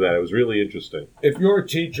re-listen to that. It was really interesting. If you're a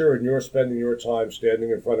teacher and you're spending your time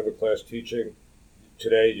standing in front of a class teaching,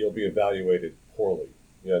 today you'll be evaluated poorly.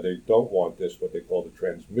 They don't want this, what they call the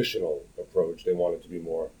transmissional approach. They want it to be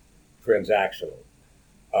more transactional.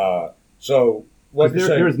 Like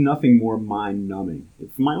there is nothing more mind-numbing.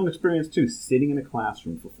 From my own experience, too, sitting in a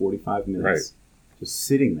classroom for 45 minutes, Right. just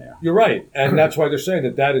sitting there. You're right, and that's why they're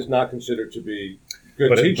saying that is not considered to be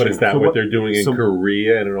good teaching. But is that So what what- they're doing in so-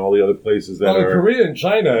 Korea and in all the other places that Well, in are Korea and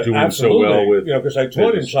China, doing absolutely. so well with Because I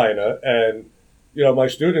taught in business? China, and my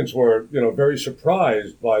students were very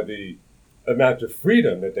surprised by the amount of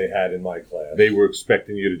freedom that they had in my class. They were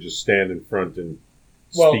expecting you to just stand in front and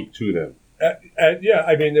speak to them. Yeah,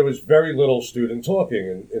 I mean, there was very little student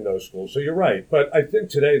talking in those schools, so you're right. But I think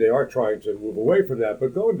today they are trying to move away from that.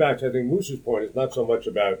 But going back to, I think, Moose's point is not so much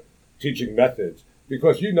about teaching methods,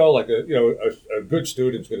 because like a good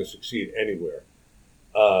student's going to succeed anywhere.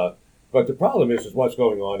 But the problem is what's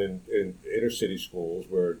going on in inner city schools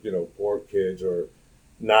where, poor kids are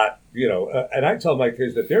not, and I tell my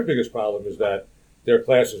kids that their biggest problem is that their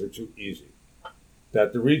classes are too easy,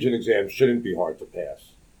 that the region exams shouldn't be hard to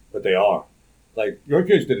pass, but they are. Like, your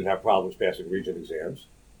kids didn't have problems passing region exams.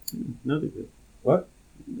 No, they did. What?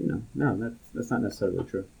 No, that's not necessarily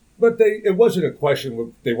true. But it wasn't a question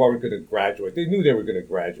of they weren't going to graduate. They knew they were going to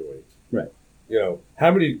graduate. Right.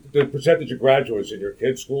 The percentage of graduates in your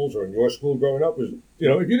kids' schools or in your school growing up was, if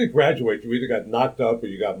you didn't graduate, you either got knocked up or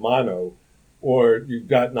you got mono, or you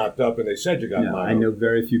got knocked up and they said you got mono. I know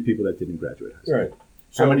very few people that didn't graduate high school. Right.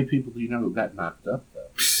 So, how many people do you know who got knocked up, though?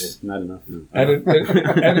 Well, not enough. No. And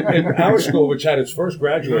in our school, which had its first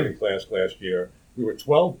graduating class last year, we were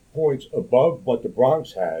 12 points above what the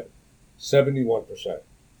Bronx had, 71%.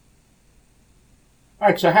 All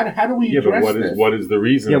right, so how do we address this? What is the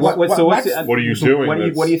reason? Yeah, what are you doing?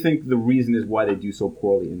 What do you think the reason is why they do so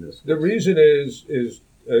poorly in this? The reason is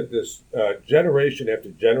this generation after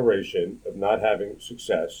generation of not having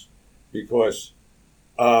success, because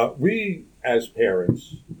we as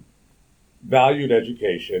parents valued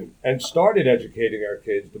education and started educating our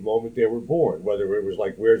kids the moment they were born, whether it was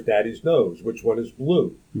like, where's daddy's nose? Which one is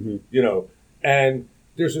blue? Mm-hmm. And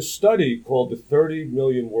there's a study called the 30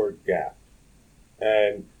 million word gap.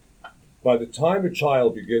 And by the time a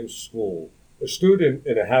child begins school, a student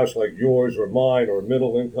in a house like yours or mine or a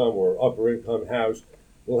middle income or upper income house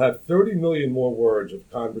will have 30 million more words of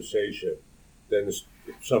conversation than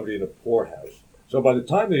somebody in a poor house. So by the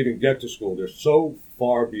time they even get to school, they're so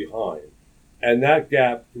far behind. And that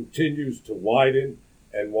gap continues to widen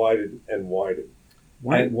and widen and widen.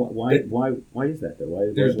 Why is that,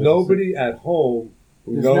 though? There's nobody at home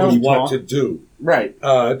who knows what to do. Right.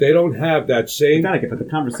 They don't have that same... But the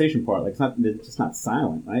conversation part, it's just not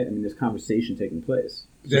silent, right? I mean, there's conversation taking place.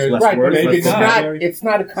 Right, but it's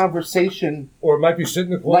not a conversation... Or it might be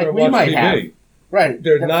sitting in the corner and watching TV. Have. Right.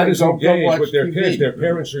 They're not as engaged with their kids. Their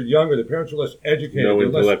parents are younger. Their parents are less educated. No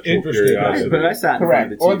they're less interested. But I sat in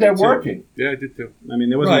front of the TV, or they're working. Yeah, I did too. I mean,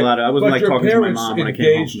 there wasn't a lot of... I wasn't talking to my mom when I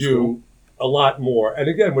came home from school. A lot more. And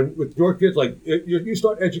again, with your kids, you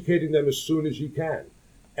start educating them as soon as you can.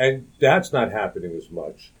 And that's not happening as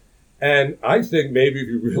much. And I think maybe if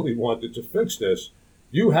you really wanted to fix this,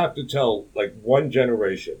 you have to tell one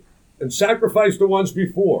generation and sacrifice the ones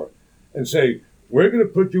before and say, we're going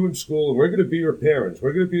to put you in school and we're going to be your parents.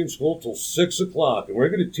 We're going to be in school till 6 o'clock and we're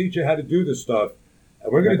going to teach you how to do this stuff.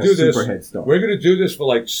 And we're going to do this. We're going to do this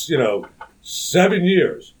for 7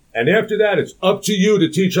 years. And after that, it's up to you to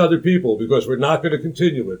teach other people because we're not going to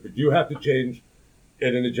continue it. But you have to change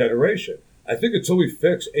it in a generation. I think until we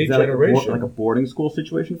fix a generation. Like a boarding school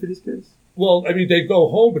situation for these kids? Well, I mean, they go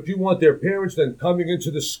home, but you want their parents then coming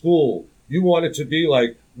into the school. You want it to be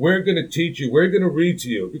like, we're going to teach you. We're going to read to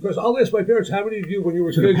you. Because I'll ask my parents, how many of you, when you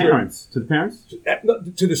were kids... To the parents?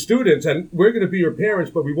 To the students. And we're going to be your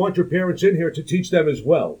parents, but we want your parents in here to teach them as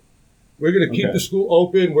well. We're going to keep the school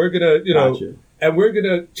open. We're going to, Gotcha. And we're going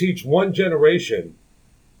to teach one generation,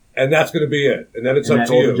 and that's going to be it. And then it's up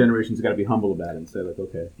to you. All the generations got to be humble about it and say,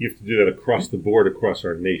 okay. You have to do that across the board, across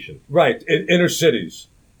our nation. Right. In inner cities.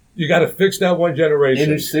 You got to fix that one generation.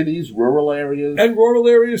 Inner cities, rural areas. And rural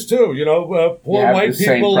areas, too. Poor white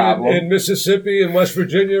people in Mississippi and West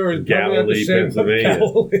Virginia are Galilee, Pennsylvania.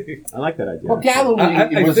 Galilee. I like that idea. Well, Galilee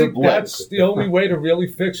I think that's the only way to really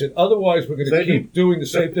fix it. Otherwise, we're going to keep doing the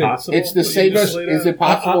same thing. Possible? It's the same. Is it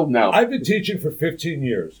possible? No. I've been teaching for 15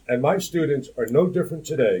 years, and my students are no different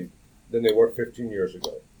today than they were 15 years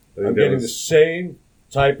ago. I'm getting the same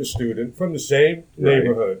type of student from the same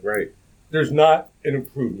neighborhood. Right. There's not an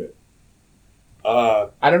improvement. I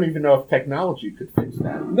don't even know if technology could fix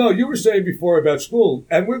that. No, you were saying before about school,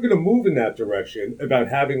 and we're going to move in that direction about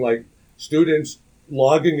having students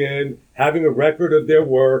logging in, having a record of their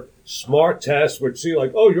work, smart tests, which see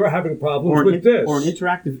you're having problems with this. Or an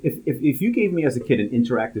interactive. If you gave me as a kid an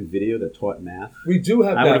interactive video that taught math, we do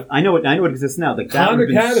have that. I know it exists now. That would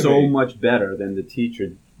have been so much better than the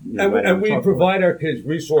teacher. And we provide our kids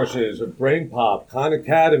resources of Brain Pop, Khan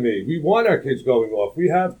Academy. We want our kids going off. We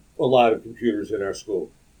have a lot of computers in our school.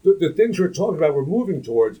 The things we're talking about, we're moving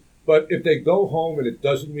towards. But if they go home and it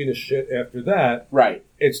doesn't mean a shit after that, right?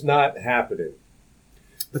 It's not happening.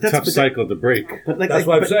 tough cycle to break. But That's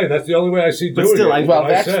what I'm saying. That's the only way I see doing still, it. Well,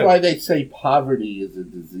 that's why they say poverty is a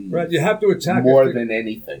disease. Right, you have to attack more it. than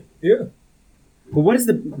anything. Yeah. But what is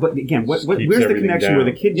the? But again, where's the everything connection down. where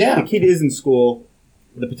the kid is in school,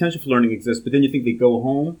 the potential for learning exists, but then you think they go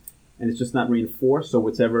home and it's just not reinforced, so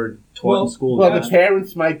whatever taught in school. Well, the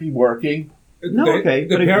parents might be working. No, okay.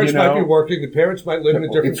 The but parents you might know, be working. The parents might live in a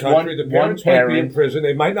different it's country. The parents might be in parent. prison.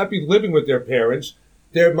 They might not be living with their parents.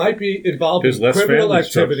 There might be involved There's in less criminal family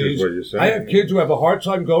structure, activities. is what you're saying. I have kids who have a hard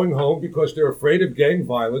time going home because they're afraid of gang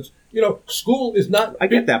violence. You know, school is not. I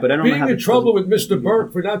get that, but I don't know being how in trouble with Mr.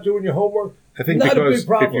 Burke for not doing your homework. I think not a because big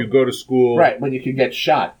problem. if you go to school Right, when you can get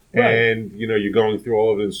shot. and you're going through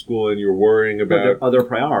all of it in school and you're worrying But about there are other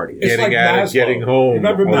priorities. It's getting like out and Maslow. getting home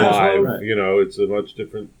Remember alive. Maslow? It's a much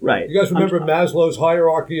different. Right. You guys remember Maslow's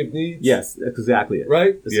hierarchy of needs? Yes, that's exactly it.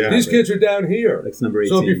 Right? That's Yeah. These exactly it. kids are down here. That's number 18.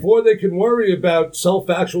 So before they can worry about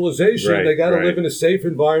self-actualization, Right, they got to right. live in a safe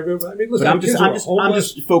environment. I mean, listen, But I I'm have just- kids who I'm are just- I'm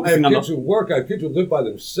homeless. just focusing I on have kids the- who work. I have kids who live by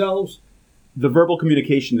themselves. The verbal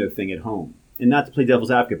communication thing at home, and not to play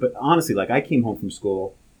devil's advocate, but honestly, like I came home from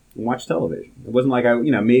school and watched television. It wasn't like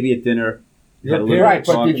maybe at dinner. Your had a little Right,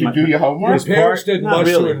 but talk did with you my- do your homework? Your parents did Not much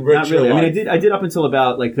really. to enrich Not really. your I mean, life. I did up until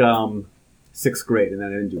about like 6th grade, and then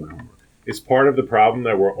I didn't do my homework. Is part of the problem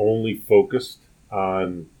that we're only focused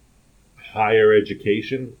on higher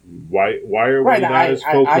education? Why are we Right, not I as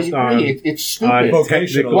focused agree. on It's on stupid.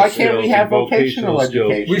 vocational Why skills can't we and have vocational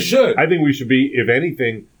skills? education? We should. I think we should be, if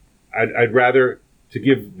anything, I'd rather to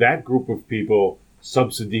give that group of people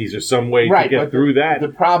subsidies or some way Right, to get but through that. the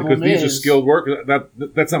problem because these are is- skilled workers.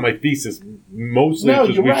 That's not my thesis. Mostly, No, it's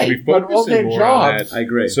just you're we should be right, but all focusing their more on jobs- that. I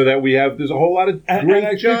agree. So that there's a whole lot of And great I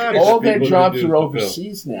think jobs. All for their people to jobs do are to fill.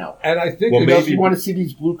 overseas now. And I think Well, it Because maybe- you want to see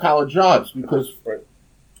these blue-collar jobs because Right.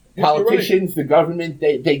 You're right. politicians, the government,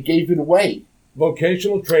 they gave it away.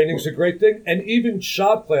 Vocational training is a great thing, and even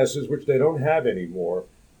shop classes, which they don't have anymore.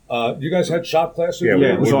 You guys had shop classes? Yeah,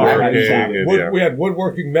 Yeah, it was all woodworking. right. and, We had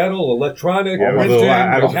woodworking, metal, electronic, Yeah, printing, although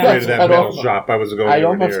I was afraid of mechanics. that cut metal off. shop. I was going I over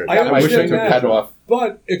almost there. I got my understand finger that. cut off.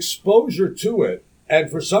 But exposure to it,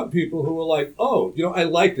 and for some people who are like, oh, I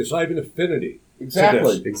like this. I have an affinity. to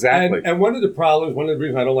Exactly. this. Exactly. And one of the problems, one of the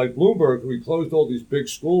reasons I don't like Bloomberg, who closed all these big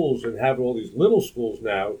schools and have all these little schools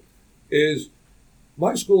now, is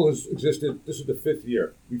my school has existed. This is the 5th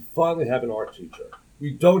year. We finally have an art teacher. We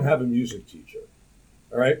don't have a music teacher.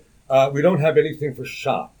 All right. We don't have anything for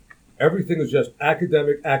shop. Everything is just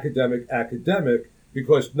academic,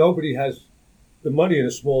 because nobody has the money in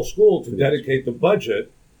a small school to dedicate the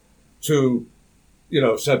budget to,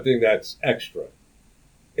 something that's extra.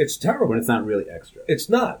 It's terrible. When it's not really extra. It's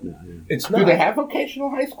not. No, yeah. It's Do not. they have vocational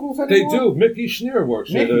high schools They anymore? do. Mickey Schneer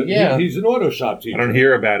works there. Mickey, yeah. He's an auto shop teacher. I don't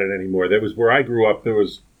hear about it anymore. That was where I grew up. There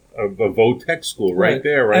was a Votech school right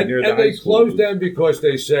there, right and, near the and high they school. closed them because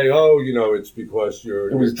they say, it's because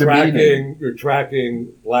It was you're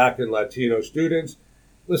tracking Black and Latino students.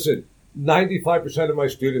 Listen, 95% of my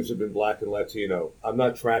students have been Black and Latino. I'm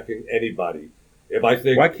not tracking anybody. If I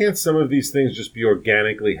think Why can't some of these things just be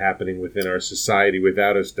organically happening within our society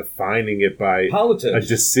without us defining it by politics, a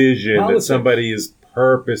decision Politics. that somebody is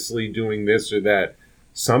purposely doing this or that?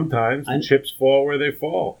 Sometimes the chips fall where they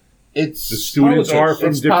fall. It's The students politics. are from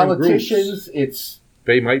it's different politicians. groups. It's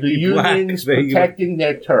They might the be black. unions They- protecting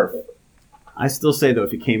their turf. I still say though,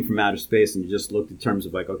 if you came from outer space and you just looked in terms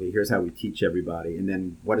of like, okay, here's how we teach everybody, and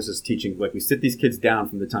then what is this teaching? Like we sit these kids down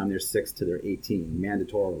from the time they're 6 to they're 18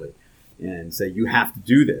 mandatorily, and say you have to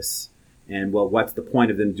do this, and well, what's the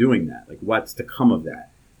point of them doing that? Like, what's to come of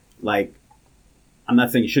that? Like, I'm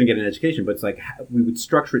not saying you shouldn't get an education, but it's like we would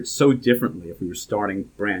structure it so differently if we were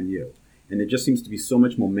starting brand new, and there just seems to be so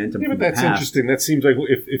much momentum. Yeah, from but the that's past. interesting. That seems like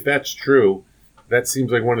if that's true, that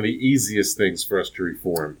seems like one of the easiest things for us to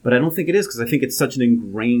reform. But I don't think it is, because I think it's such an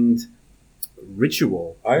ingrained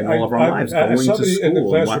ritual in all of our lives. Going as to somebody school in the and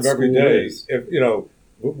what classroom every school day, is. if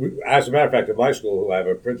as a matter of fact, at my school, I have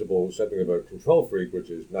a principal who's something of a control freak,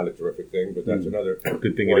 which is not a terrific thing, but that's another.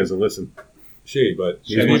 Good thing he doesn't listen. She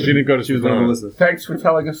She didn't go to She was school. going to listen. Thanks for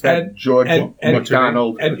telling us that, And- George and-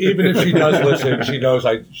 McDonald. And even if she does listen, she knows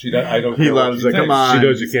I don't. He care what loves she it. Come thinks. on. She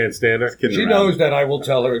knows you can't stand her. Kidding She around. knows that I will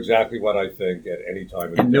tell her exactly what I think at any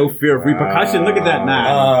time. of the And no day. fear of repercussion. Look at that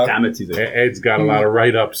man. Damn it, he's Ed's got a lot of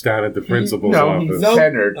write-ups down at the principal's no, office. he's No,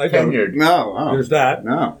 tenured. I don't. tenured. No, There's that.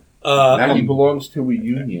 no. Now he belongs to a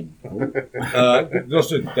union.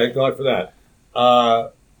 Listen, thank God for that.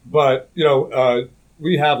 But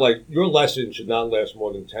we have your lesson should not last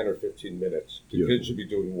more than 10 or 15 minutes. The kids should be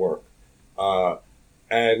doing work.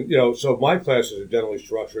 So my classes are generally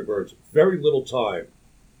structured where it's very little time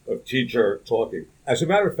of teacher talking. As a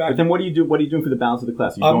matter of fact, But then what do you do? What are you doing for the balance of the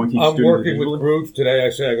class? Are you going to teach I'm students working individually? with groups today. I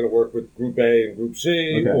say I'm going to work with Group A and Group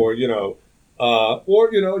C, Okay. or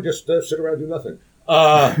just sit around and do nothing.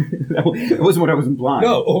 That wasn't what I was implying.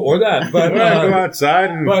 No, or that. But Well, go outside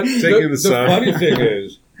and take in the sun. funny thing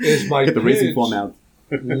is my Get the racing kids form out.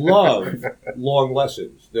 love long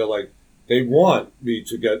lessons. They're like, they want me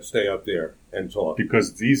to stay up there and talk. Because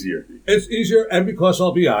it's easier. It's easier, and because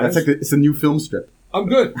I'll be honest, That's like it's a new film strip. I'm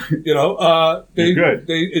good. They You're good.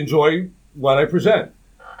 they enjoy what I present.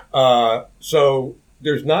 So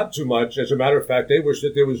there's not too much. As a matter of fact, they wish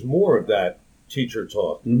that there was more of that teacher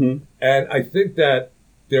talk. Mm-hmm. And I think that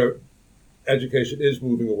their education is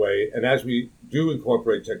moving away. And as we do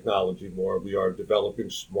incorporate technology more, we are developing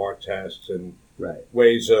smart tests and Right.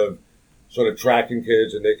 ways of sort of tracking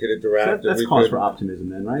kids, and they can interact. So that's and we cause can- for optimism,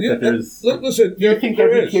 then, right? Yeah, That there's listen, Do you think there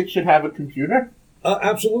every is. kid should have a computer?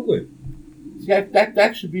 Absolutely.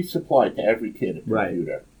 That should be supplied to every kid, a Right.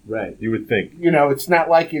 computer. right. You would think. It's not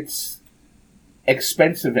like it's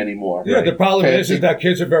expensive anymore. Yeah, the problem Okay, is that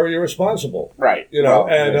kids are very irresponsible. Right. And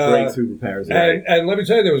Great superpowers. and let me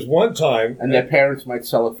tell you, there was one time, And their parents might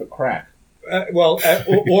sell it for crack. or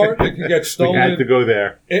it could get We stolen. had to go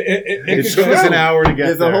there. It It could took get us an stolen. hour to get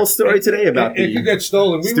There's there. a whole story today about It could get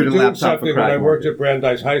stolen. We were student doing laptop for something when crack I worked market. at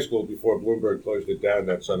Brandeis High School before Bloomberg closed it down.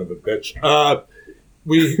 That son of a bitch.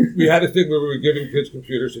 We had a thing where we were giving kids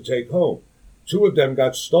computers to take home. 2 of them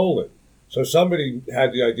got stolen. So somebody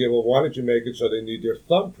had the idea, well, why don't you make it so they need their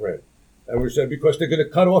thumbprint? And we said, because they're going to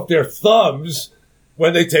cut off their thumbs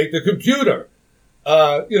when they take the computer.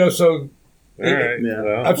 So All right. Yeah.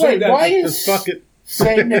 Well, I'm saying Wait, that. why just is fuck it.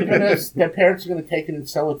 saying their parents are going to take it and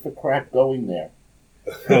sell it for crack going there?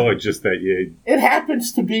 Oh, just that. Yeah. It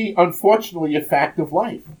happens to be, unfortunately, a fact of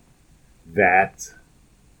life. That.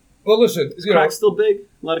 Well, listen, Is crack still big?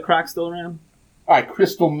 A lot of crack still around? All right,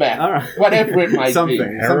 crystal meth, All right. whatever it might Something. be.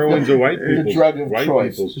 Heroin's a white The people's drug of white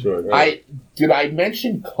choice. people's choice. Did I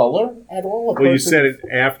mention color at all? Well, you said it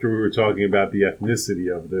after we were talking about the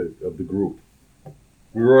ethnicity of the group.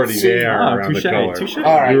 We were already See, there around touche, the color. touche. All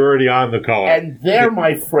right. We were already on the color. And there,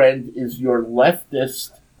 my friend, is your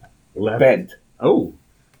leftist Left. bent. Oh,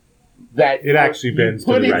 That It actually you bends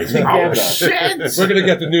to put the it right. together. We're going to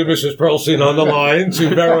get the new Mrs. Perlstein on the line to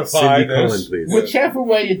verify Cindy Cullen, this. please. Whichever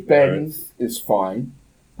way it bends is fine.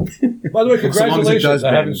 By the way, long as it congratulations. does I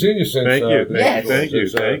haven't bend. seen you since. Thank you. Yes. Thank you.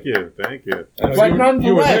 since, Thank you. Thank you. I know But you were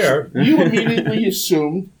nonetheless, there. you immediately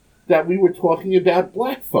assumed that we were talking about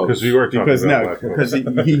black folks. Because we were talking because about no, black folks.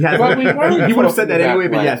 because he had. But we weren't he would have said that talking anyway,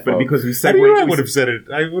 about but yes, black but folks. because we I said mean, I would have said it.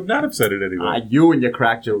 I would not have said it anyway. you and your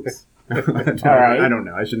crack jokes. right. I don't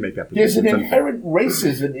know. I should make that. There's an prediction. It's unfair. inherent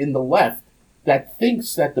racism in the left that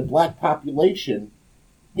thinks that the black population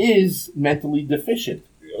is mentally deficient.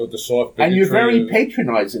 The soft And you're very bigotry.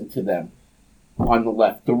 patronizing to them on the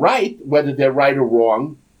left. The right, whether they're right or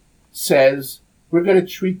wrong, says we're going to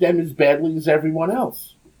treat them as badly as everyone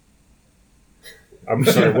else. I'm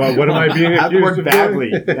sorry. What am I being How the accused word of badly?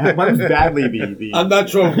 doing? What does badly be? I'm not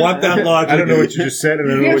sure what that logic I don't know what you just said, and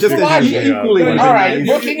I don't know what Here's you the logic. did. Equally- All right,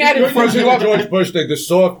 looking at it from the your George Bush thing, the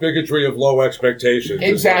soft bigotry of low expectations. is what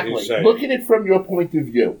exactly, he's saying. look at it from your point of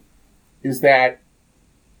view, is that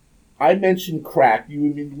I mentioned crack, you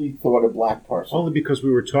immediately thought a black person, Only because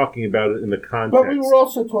we were talking about it in the context. but we were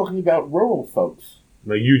also talking about rural folks.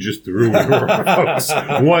 No, you just threw me folks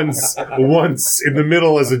once in the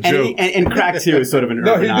middle as a joke. And crack too is sort of an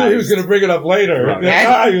No, he knew he was going to bring it up later.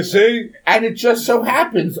 Right. You see? And it just so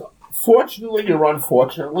happens, fortunately or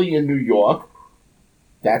unfortunately, in New York,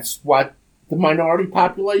 that's what the minority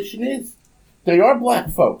population is. They are black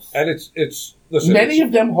folks. And it's listen. Many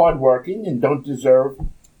of them hardworking and don't deserve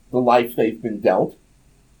the life they've been dealt.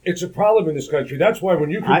 It's a problem in this country. That's why when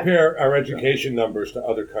you compare our education numbers to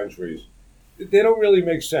other countries, they don't really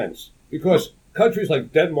make sense because countries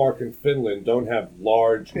like Denmark and Finland don't have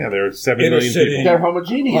large Yeah, there are 7 Inner million city. people. They're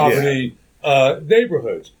homogeneous. poverty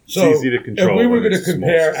neighborhoods. So easy to control if we were when going to it's a small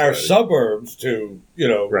compare our society. suburbs to,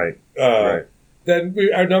 Right. Right. then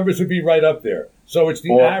our numbers would be right up there. So it's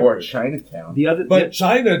the Or average. Chinatown. The other, But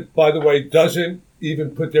China, by the way, doesn't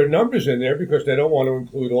even put their numbers in there because they don't want to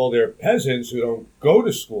include all their peasants who don't go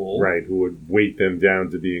to school. Right, who would weight them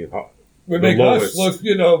down to being Would the make us lowest.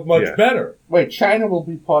 look, much Yeah. better. Wait, China will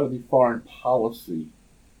be part of the foreign policy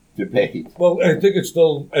debate. Well, I think it's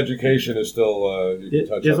still education is still you can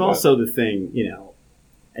touch there's on also the thing,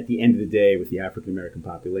 at the end of the day with the African American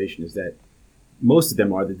population is that most of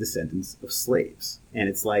them are the descendants of slaves. And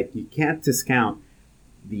it's like you can't discount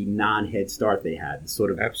the non-Head Start they had, sort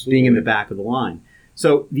of Absolutely. being in the back of the line.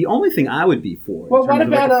 So the only thing I would be for. Well, what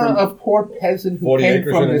about a poor peasant who 40 came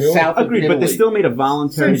acres from and a the mule? south of Agreed, Italy? but they still made a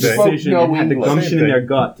voluntary Same thing. decision Spoke and no had the English. gumption Same in their thing.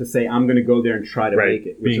 gut to say, I'm going to go there and try to Right. make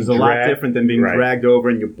it, which Being is a lot dragged- different than being right. dragged over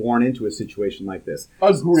and you're born into a situation like this.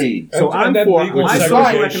 Agreed. So And I'm then for legal my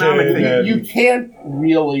segregation socioeconomic thing. and- You can't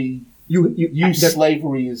really use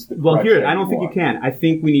slavery as the Well, crutch here, I don't think you anymore. can. I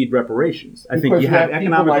think we need reparations. I think Because you you have have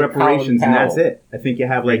people economic like reparations, Colin and that's Powell. it. I think you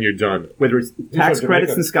have like And you're done. whether it's tax are credits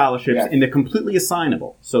Jamaican. and scholarships, Yes. and they're completely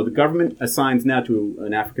assignable. So the government assigns now to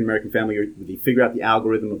an African American family, or they figure out the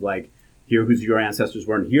algorithm of like, here who's your ancestors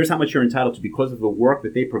were, and here's how much you're entitled to because of the work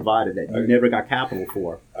that they provided that you never got capital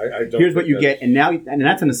for. I don't Here's what think you that's- get, and now and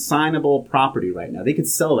that's an assignable property right now. They could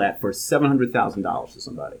sell that for $700,000 to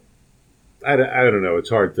somebody. I don't know. It's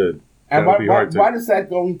hard to. And That would be hard to. what is that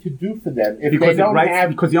going to do for them if Because they don't have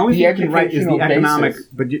because the only thing you can write is the educational economic,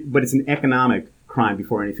 basis? but it's an economic crime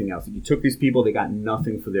before anything else. You took these people; they got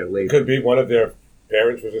nothing for their labor. Could be one of their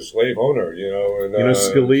parents was a slave owner, you know. And,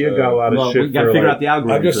 Scalia got a lot of Well, shit we got to for figure like, out the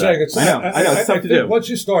algorithm. I'm just for that. saying, it's I know, it's tough to think do. Once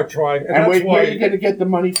you start trying, and And that's where are you why, going to get the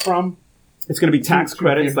money from? It's going to be tax to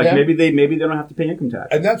credits. give Like them- maybe they don't have to pay income tax.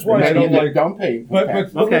 and that's why I Maybe don't they like. don't pay income But-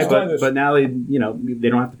 tax. but- Okay, Let's do this. but now they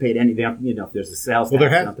don't have to pay any. They don't, if there's a sales Well, tax, there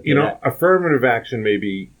they don't have to has, pay that. affirmative action may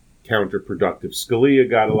be counterproductive. Scalia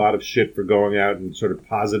got a lot of shit for going out and sort of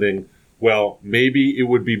positing, well, maybe it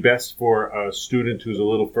would be best for a student who's a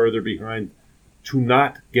little further behind to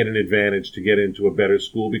not get an advantage to get into a better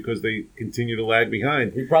school because they continue to lag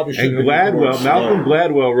behind. He probably should. And Malcolm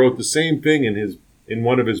Gladwell wrote the same thing in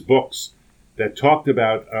one of his books that talked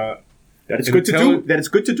about that it's good to do. That it's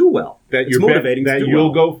good to do well. that it's you're motivating. that to do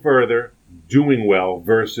you'll well. go further doing well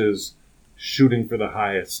versus shooting for the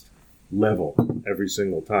highest level every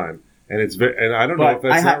single time. And and I don't know if But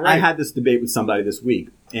that's not right. I had this debate with somebody this week,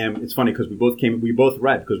 and it's funny because we both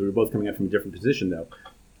read because we were both coming up from a different position though.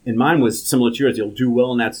 And mine was similar to yours. You'll do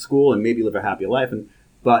well in that school and maybe live a happy life.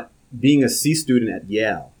 But being a C student at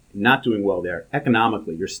Yale, not doing well there,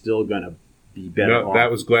 economically, you're still going to be better off. That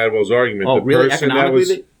was Gladwell's argument. Oh, the really? person that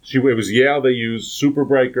Economically, it was Yale. They used super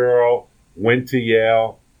bright girl, went to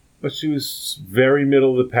Yale, but she was very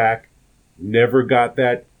middle of the pack. Never got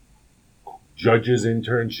that judge's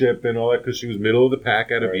internship and all that because she was middle of the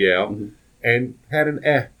pack out of Yale and had an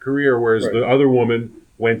career. Whereas the other woman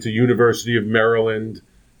went to University of Maryland,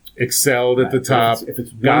 excelled at the top. If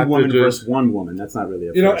it's got one woman the- versus one woman, that's not really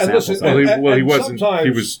a You know, fair and sample listen, size. Well, he and wasn't.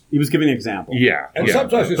 sometimes- He was giving an example. Yeah, And yeah.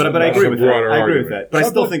 sometimes it's But I That's agree a with that. broader I agree with argument. that. But I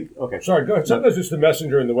still Sometimes- think, okay. Sorry, go ahead. Sometimes it's the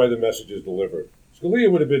messenger and the way the message is delivered.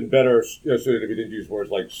 Scalia would have been better suited if he didn't use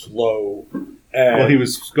words like slow. And, Well, he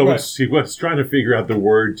was going. Right. He was trying to figure out the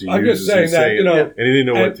word to I'm use. just saying and that, say you know, it, and he didn't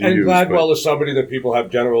know what to and use. Gladwell is somebody that people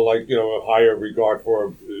have general, like, you know, a higher regard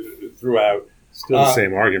for throughout. still the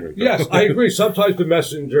same argument. though. Yes, I agree. Sometimes the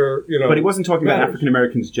messenger, you know, But he wasn't talking about matters. African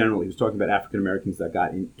Americans generally. He was talking about African Americans that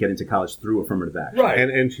get into college through affirmative action. Right.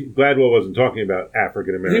 And Gladwell wasn't talking about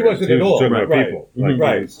African Americans. He wasn't at all. talking Right. about people. Like,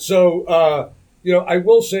 Right. So, you know, I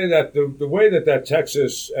will say that the way that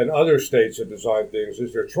Texas and other states have designed things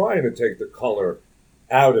is they're trying to take the color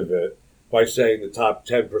out of it by saying the top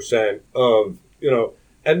 10% of, you know,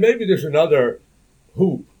 and maybe there's another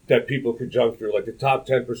hoop that people could jump through, like the top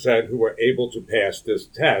 10% who are able to pass this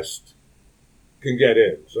test can get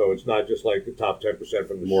in. So it's not just like the top 10%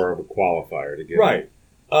 from the more of a qualifier to get right.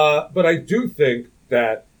 But I do think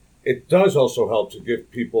that it does also help to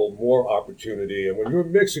give people more opportunity. And when you're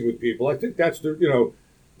mixing with people, I think that's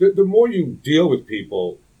the more you deal with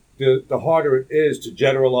people, the harder it is to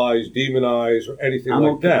generalize, demonize, or anything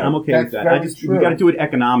like that. I'm okay with That's that. very You true. got to do it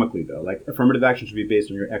economically, though. Like affirmative action should be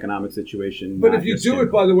based on your economic situation. But not if you just do your-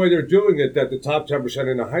 it by the way they're doing it, that the top 10%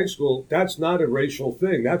 in a high school, that's not a racial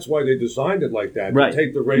thing. That's why they designed it like that, right, to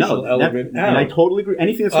take the racial element out. and I totally agree.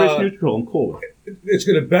 Anything that's race Uh, neutral, I'm cool with. It's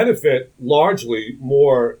going to benefit largely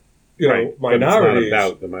more, you know, Right. minorities. But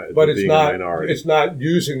it's not about but it's being not. a minority. It's not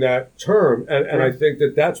using that term, and I think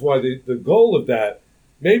that's why the goal of that.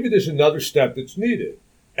 Maybe there's another step that's needed,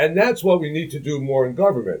 and that's what we need to do more in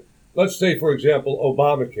government. Let's say, for example,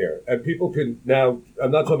 Obamacare, and people can now.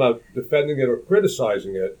 I'm not talking about defending it or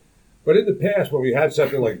criticizing it, but in the past, when we had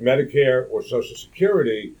something like Medicare or Social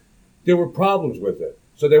Security, there were problems with it.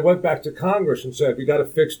 So they went back to Congress and said, "We got to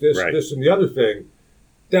fix this, Right. this, and the other thing."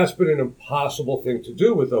 That's been an impossible thing to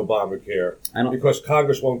do with Obamacare because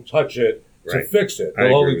Congress won't touch it to Right. fix it. I They'll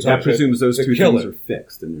agree only with touch That presumes those to two kill things it. are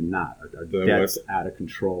fixed, and they're not. Our The debt's what? out of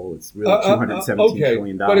control. It's really $217 okay,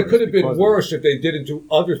 trillion. but it could have been because of worse if they didn't do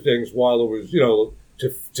other things while it was, you know,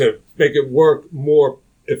 to make it work more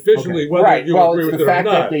efficiently, whether Right. you Well, agree it's with the it or fact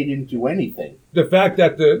that not. they didn't do anything The fact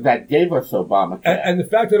that that gave us Obamacare. and the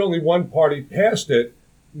fact that only one party passed it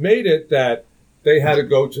made it that they had to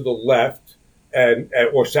go to the left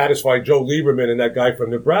or satisfy Joe Lieberman and that guy from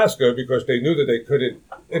Nebraska because they knew that they couldn't.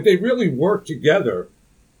 If they really worked together,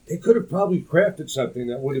 they could have probably crafted something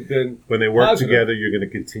that would have been when they work positive. together. You're going to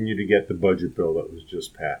continue to get the budget bill that was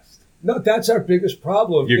just passed. No, that's our biggest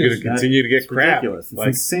problem. You're going to continue to get crap. Ridiculous. It's Like,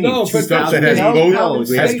 insane. No, but stuff that's that has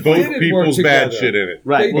they both did people's work bad together. shit in it.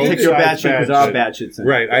 Right, They we'll did take your it. bad shit because our bad shit's in it.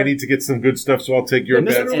 Right, I need to get some good stuff, so I'll take your And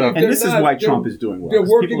bad this, stuff. and this is why They're- Trump is doing well. They're 'cause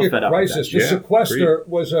working people are at fed up with that crisis. shit. The sequester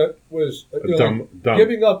was dumb.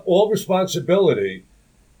 giving up all responsibility.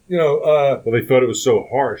 Well, they thought it was so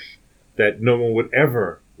harsh that no one would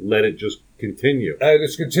ever let it just continue. And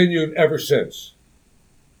it's continued ever since.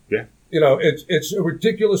 Yeah. It's a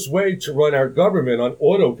ridiculous way to run our government on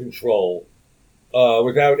auto control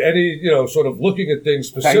without any, sort of looking at things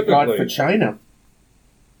Thank specifically. God for China.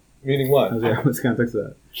 Meaning what? What's the context of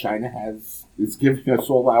that? China is giving us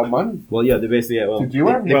all our money Well, yeah, they're basically to do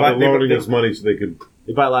everything. Well, they're loaning us money so they could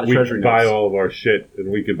buy a lot of we treasury could buy notes. all of our shit,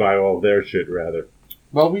 and we could buy all of their shit rather.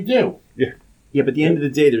 Well, we do. Yeah, but at the end of the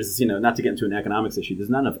day, there's not to get into an economics issue. There's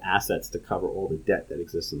not enough assets to cover all the debt that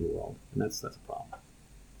exists in the world, and that's a problem.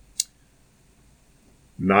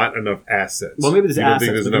 Not enough assets. Well, maybe there's you don't assets,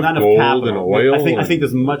 think there's but enough not gold enough capital. and oil. I think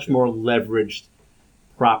there's much more leveraged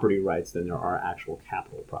property rights than there are actual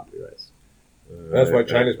capital property rights. That's why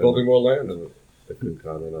China's building more land. I couldn't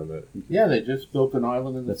comment on that. Yeah, they just built an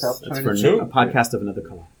island in the South That's China for Sea. a podcast of another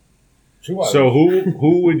color. So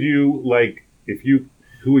who would you like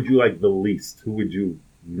who would you like the least? Who would you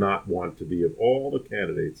not want to be of all the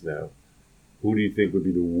candidates now? Who do you think would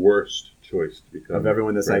be the worst choice to become Of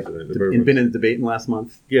everyone that's president? been in the debate in the last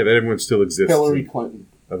month? Yeah, that everyone still exists. Hillary Clinton.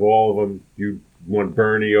 Of all of them, you want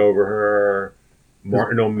Bernie over her.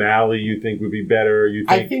 Martin O'Malley, you think would be better? You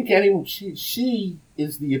think? I think anyone. She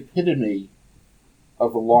is the epitome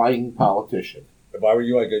of a lying politician. If I were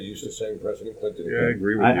you, I'd get used to saying President Clinton. Yeah, I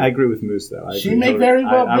agree with you. I agree with Moose, though. She may very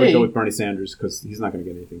well I would be. go with Bernie Sanders because he's not going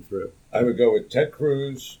to get anything through. I would go with Ted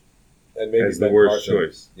Cruz and maybe As the Ben worst Carson.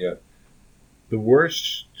 choice. Yeah. The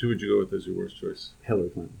worst. Who would you go with as your worst choice? Hillary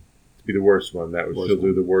Clinton. To be the worst one. That would Worst she'll do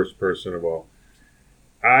one. the worst person of all.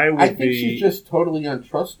 I think she's just totally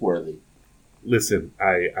untrustworthy. Listen.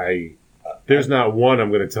 There's not one I'm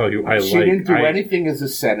going to tell you I She like. didn't do anything as a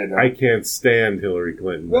senator. I can't stand Hillary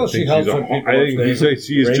Clinton. Well, I think she helped she's some people I think upstate.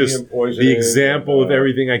 she is just Uranium poisoning, the example of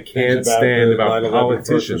everything I can't things about stand the about 9/11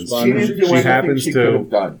 politicians. first she didn't do She anything happens she to- could have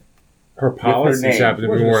done. Her policies name. happen to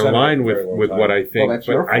be Wasn't more in senator line for a very long with what time. I think, Well, that's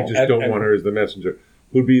but your I fault. just don't And- want her as the messenger.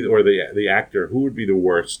 Who'd be or the actor? Who would be the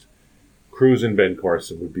worst? Cruz and Ben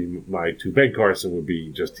Carson would be my two. Ben Carson would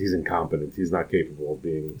be he's incompetent. He's not capable of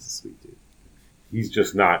being a sweet dude. He's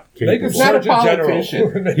just not Make him He's not a capable. Surgeon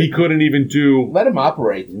politician. General. He couldn't even do Let him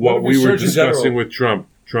operate. what Let him we be were Surgeon discussing General. with Trump.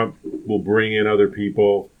 Trump will bring in other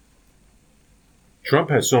people. Trump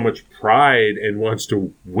has so much pride and wants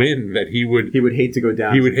to win that he would hate to go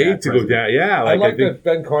down. he would as a hate bad to go president. down. Yeah, I like think that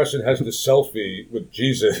Ben Carson has the selfie with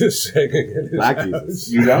Jesus hanging in his Black house.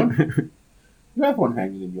 Jesus. You don't? You have one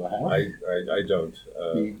hanging in your house. I don't.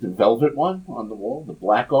 The velvet one on the wall, the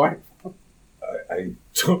black art. I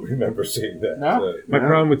don't remember seeing that. No. my Yeah.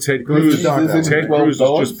 problem with Ted Cruz Cruz. is in Ted 12 Cruz has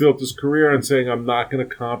dollars. just built his career on saying, "I'm not going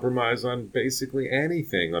to compromise on basically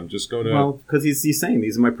anything. I'm just going to." Well, because he's saying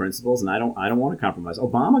these are my principles, and I don't want to compromise.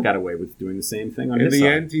 Obama got away with doing the same thing on in his the side.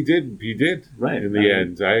 end, he did. Right. In the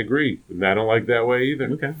end, I agree, and I don't like that way either.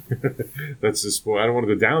 Okay. That's just. I don't want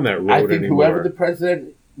to go down that road I think anymore. whoever the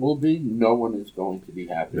president will be, no one is going to be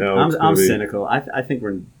happy. No, it's I'm gonna be- cynical. I think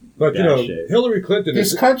we're in But, bad shape. Hillary Clinton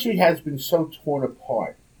This is... country has been so torn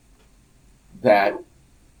apart that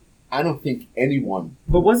I don't think anyone.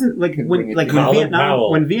 But wasn't like Can bring when it like down. when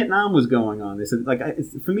Colin Vietnam was going on? They said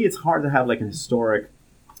for me it's hard to have like an historic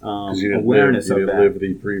 'Cause you didn't awareness live, you of didn't that. live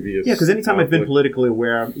the previous. Yeah, because anytime I've been conflict. politically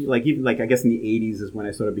aware, like even like I guess in the '80s is when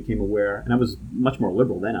I sort of became aware, and I was much more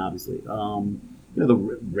liberal then, obviously. The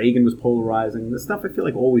Reagan was polarizing. The stuff I feel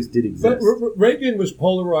like always did But exist. Reagan was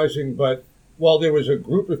polarizing, but while there was a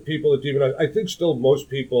group of people that demonized, I think still most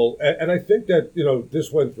people, and I think that,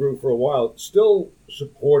 this went through for a while, still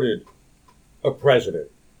supported a president.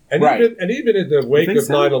 And Right. even in the wake think of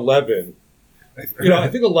so? 9/11, I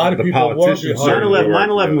think a lot of The people were politicians behind. certainly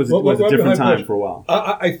 9/11 was Well, a different behind time Bush. for a while.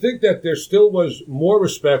 I think that there still was more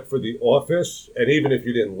respect for the office, and even if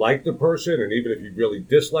you didn't like the person, and even if you really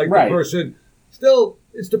disliked Right. the person, still,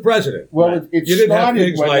 it's the president. Well, Right. it You didn't have started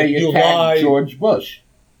things when like they you attacked lied. George Bush.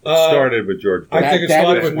 started with George Bush. I think it That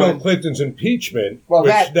started was with Bill when- Clinton's impeachment, Well,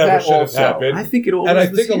 which that never should have also. happened. I think it always And I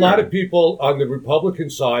was think a here. lot of people on the Republican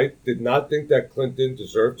side did not think that Clinton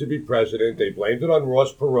deserved to be president. They blamed it on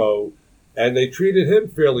Ross Perot, and they treated him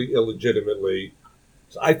fairly illegitimately.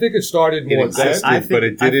 I think it started It more existed, then. but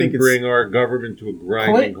it didn't bring our government to a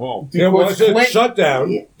grinding halt. There was a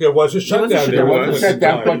shutdown. There was a shutdown. There was a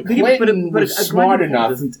shutdown, but Clinton was smart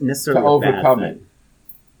enough to overcome it.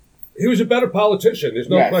 He was a better politician. There's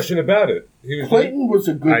no question about it. Clinton was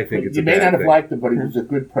a good president. You may not have liked him, but he was a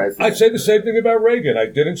good president. I'd say the same thing about Reagan. I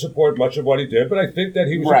didn't support much of what he did, but I think that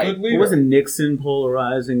he was a good leader. Wasn't Nixon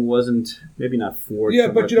polarizing? Maybe not Ford. Yeah,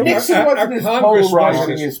 but Nixon wasn't as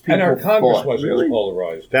polarizing as people and our Congress wasn't really? as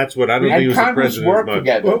polarized. That's what I don't think he was the president as much.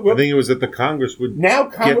 Together. I think it was that the Congress would now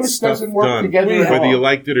Congress doesn't work done. together at Whether all. you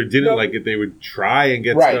liked it or didn't like it, they would try and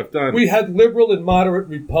get stuff done. We had liberal and moderate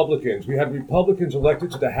Republicans. We had Republicans elected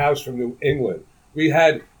to the House from New England. We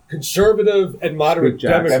had conservative and moderate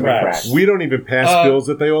Democrats. We don't even pass bills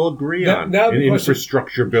that they all agree on. Now An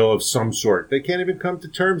infrastructure bill of some sort. They can't even come to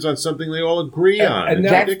terms on something they all agree on. And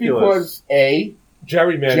that's ridiculous. because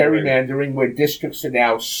gerrymandering, where districts are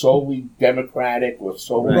now solely Democratic or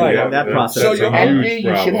solely that process. So and B,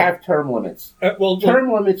 you should have term limits.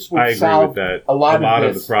 Term limits would solve a lot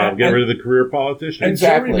of the problem. Get rid of the career politicians.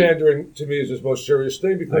 And gerrymandering, to me, is the most serious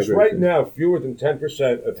thing because right now, fewer than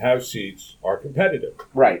 10% of House seats are competitive.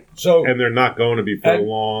 Right. So, and they're not going to be for a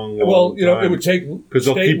long time. It would take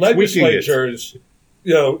state legislatures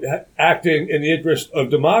acting in the interest of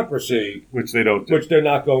democracy, which they don't do. Which they're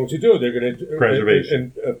not going to do. They're going to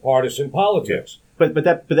preservation in partisan politics. But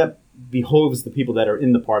that behoves the people that are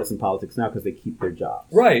in the partisan politics now because they keep their jobs.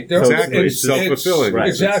 Right. Exactly. It's self-fulfilling. Right.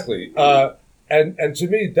 Exactly. And to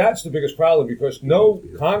me, that's the biggest problem because no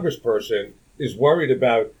congressperson is worried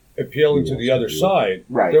about appealing to the other side.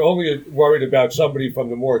 Right. They're only worried about somebody from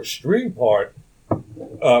the more extreme part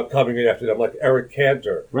coming in after them, like Eric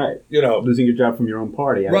Cantor. Right. Losing your job from your own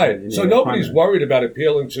party. Right. So nobody's worried about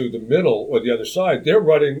appealing to the middle or the other side. They're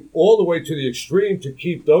running all the way to the extreme to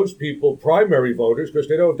keep those people primary voters because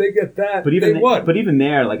they know if they get that, they won. But even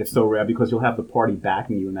there, it's so rare because you'll have the party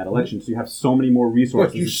backing you in that election. So you have so many more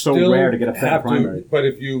resources. It's so rare to get a second primary. But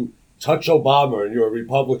if you touch Obama and you're a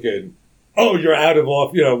Republican, you're out of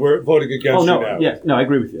office. We're voting against you now. Yeah, no, I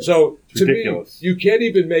agree with you. So to me, you can't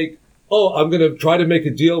even make. I'm going to try to make a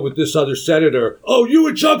deal with this other senator. You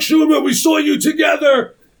and Chuck Schumer, we saw you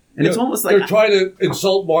together. And it's almost like they're trying to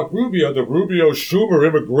insult Mark Rubio, the Rubio-Schumer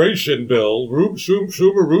immigration bill.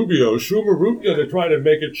 Schumer-Rubio. They're trying to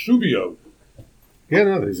make it Shubio. Yeah,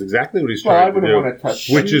 no, that's exactly what he's trying to do.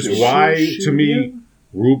 Which is why, to me,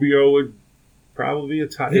 Rubio would probably be a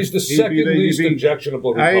tie. He's the second least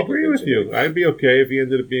objectionable Republican. I agree with you. I'd be okay if he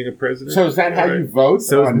ended up being a president. So is that how you vote?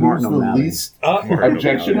 So on who's the least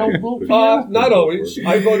objectionable? Not always.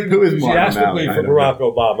 I voted enthusiastically for Barack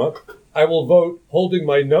Obama. I will vote holding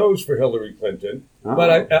my nose for Hillary Clinton,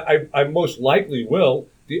 but I most likely will.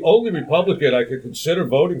 The only Republican I could consider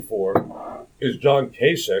voting for is John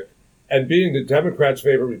Kasich. And being the Democrats'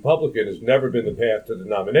 favorite Republican has never been the path to the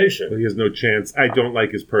nomination. Well, he has no chance. I don't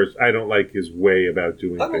like his I don't like his way about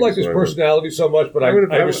doing things. I don't like his personality so much, but I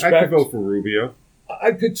respect. I could vote for Rubio.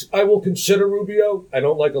 I will consider Rubio. I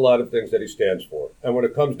don't like a lot of things that he stands for. And when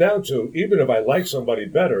it comes down to, even if I like somebody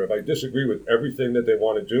better, if I disagree with everything that they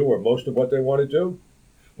want to do or most of what they want to do.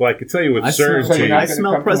 Well, I could tell you with certainty. I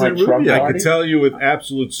smell President Rubio. I could tell you with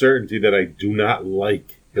absolute certainty that I do not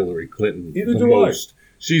like Hillary Clinton. Either do I.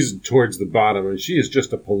 She's towards the bottom, and she is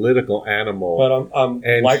just a political animal. But I'm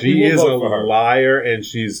and she is a liar, and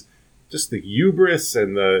she's just the hubris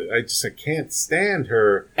and I can't stand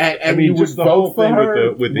her. And I mean, just the whole thing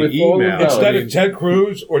with the email. Instead of Ted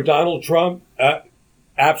Cruz or Donald Trump,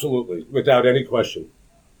 absolutely, without any question.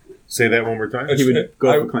 Say that one more time. He would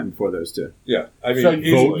go for Clinton for those two. Yeah, I mean, so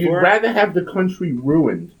you'd rather have the country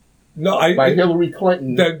ruined by Hillary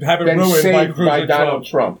Clinton than have it ruined saved by Donald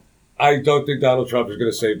Trump. I don't think Donald Trump is going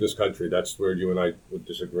to save this country. That's where you and I would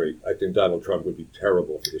disagree. I think Donald Trump would be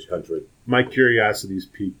terrible for this country. My curiosity's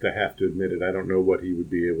piqued. I have to admit it. I don't know what he would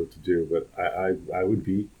be able to do, but I would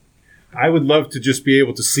be. I would love to just be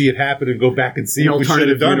able to see it happen and go back and see if we should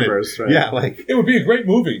have done universe, it. Right? Yeah, it would be a great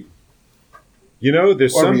movie.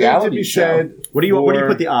 There's something to be said. What do you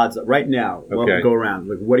put the odds right now? Okay. We'll go around.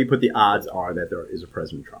 What do you put the odds are that there is a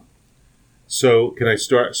President Trump? So can I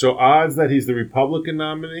start? So odds that he's the Republican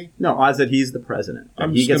nominee? No, odds that he's the president.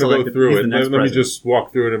 I'm just going to go through it. Let me just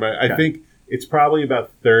walk through it. I think it's probably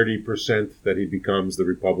about 30% that he becomes the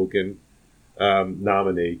Republican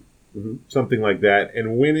nominee, something like that.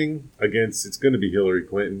 And winning against, it's going to be Hillary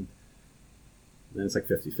Clinton. Then it's like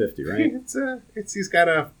 50-50, right? He's got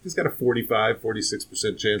a 45,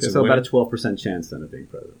 46% chance of so winning. about a 12% chance then of being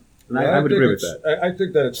president. And I would agree with that. I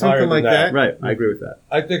think that it's something higher like than that. Right, I agree with that.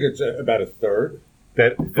 I think it's about a third.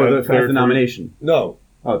 For the nomination? No.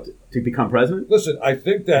 Oh, to become president? Listen, I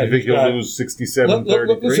think that You think he'll lose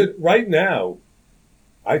 67-33? Listen, right now,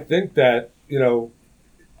 I think that,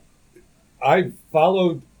 I've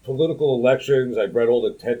followed political elections. I've read all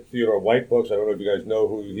the Ted Theodore White books. I don't know if you guys know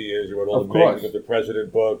who he is. You read all the Making of the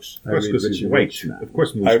President books. Of course, because he's white. Of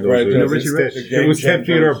course, Moose I've knows read who it is. Richie Rich. It was Ted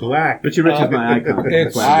Theodore Black. Richie Rich is my icon. I read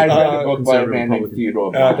a book by a man named Republican.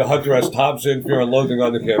 Theodore. The Hunter S. Thompson, Fear and Loathing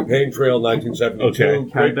on the Campaign Trail, 1972. Okay.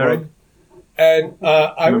 Great book. And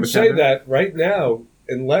I Remember would say Cadbury? that right now,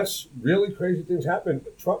 unless really crazy things happen,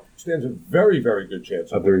 Trump stands a very, very good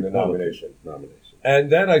chance of winning the nomination.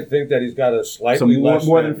 And then I think that he's got a slightly less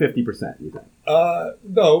more than 50%, you think?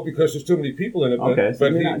 No, because there's too many people in it. But, Okay, so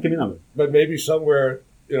but give me a number. But maybe somewhere,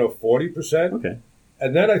 40%. Okay.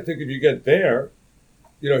 And then I think if you get there,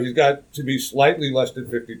 he's got to be slightly less than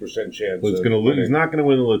 50% chance. Well, he's not going to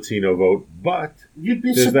win the Latino vote, but You'd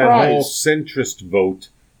be there's that whole surprised. centrist vote,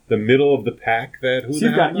 the middle of the pack. That who So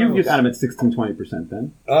the hell knows? you've got him at 16-20%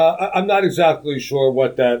 then. I'm not exactly sure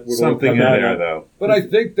what that would Something all in come out there, at. though. But I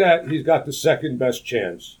think that he's got the second best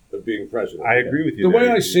chance of being president. I agree with you. The way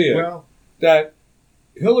there. I see it, Well, that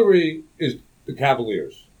Hillary is the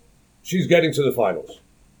Cavaliers. She's getting to the finals.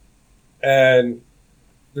 And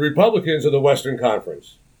the Republicans are the Western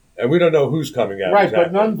Conference. And we don't know who's coming out. Right,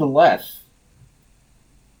 exactly. but nonetheless,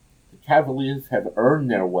 the Cavaliers have earned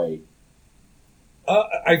their way.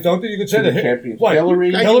 I don't think you could say To the that. champions. What,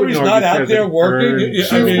 Hillary's Hillary's not out there working.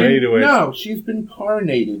 No, she's been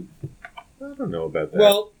coronated I don't know about that.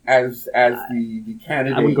 Well, as the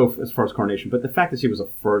candidate. I would go as far as coronation, but the fact that she was a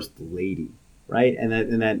first lady, right, and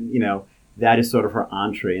that that is sort of her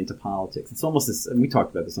entree into politics. It's almost this, and we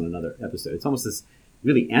talked about this on another episode. It's almost this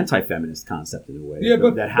really anti-feminist concept in a way. yeah,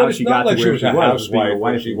 but that how it's she not got like to she where was she a was being a housewife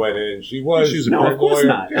when wife. she went in. She was She's a No, great of course lawyer.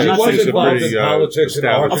 not. She I'm not was saying she's involved pretty, in politics and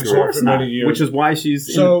established. arts Of for course not. many years. Which is why she's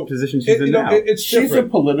in So, the position she's in now. It's She's a different.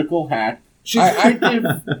 political hack. She's- I give.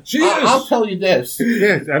 She is. I'll tell you this.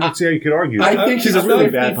 yeah, I don't see how you could argue. I that. think she's she's a really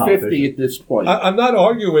bad 50-50 politician. at this point. I'm not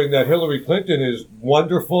arguing that Hillary Clinton is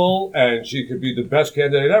wonderful and she could be the best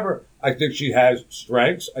candidate ever. I think she has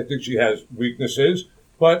strengths. I think she has weaknesses.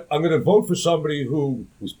 But I'm going to vote for somebody whose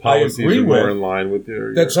I policies agree are more with. in line with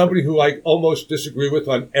your. That's somebody who I almost disagree with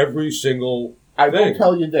on every single I will thing.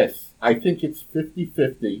 tell you this. I think it's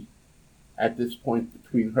 50-50 at this point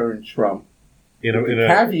between her and Trump. in a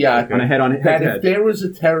Caveat on a head-on that head-to-head. if there is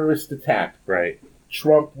a terrorist attack, right.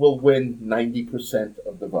 Trump will win 90%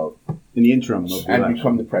 of the vote in the interim of the and election.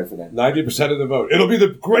 become the president. 90% of the vote. It'll be the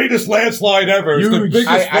greatest landslide ever. It's the Huge. biggest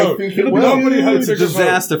I vote. think it will. Nobody had a It's a bigger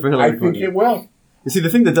disaster for Hillary I think Clinton. it will. You see, the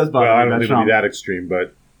thing that does bother Well, I me don't about think it'll Trump, be that extreme,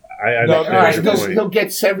 but I No, understand All right, your this- point. he'll get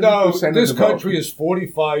 70% No, of this the vote. country is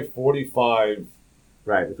 45-45,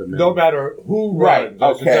 right? With the no matter who Right, runs,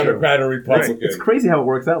 as a okay. Democrat or Republican. It's crazy how it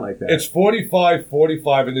works out like that. It's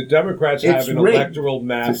 45-45, and the Democrats It's have an rigged electoral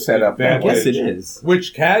map to set up that advantage. yes, it is.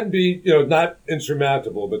 Which can be, not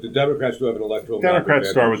insurmountable, but the Democrats do have an electoral Democrats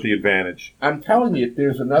map start with advantage. the advantage. I'm telling you, if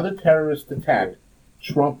there's another terrorist attack,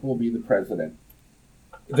 Trump will be the president.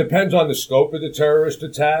 It depends on the scope of the terrorist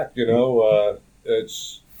attack,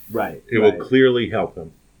 it's... Right. It will clearly help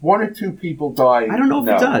him. One or two people die. I don't know if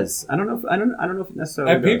no. it does. I don't know if it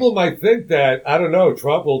necessarily And does. people might think that, I don't know,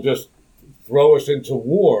 Trump will just throw us into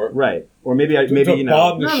war. Right. Or maybe To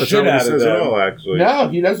bomb the No, that's shit not what he out of says at them. all, actually. No,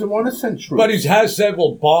 he doesn't want to send troops. But he has said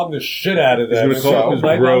we'll bomb the shit out of He's them. going to call his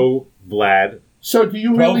Right bro Vlad. So do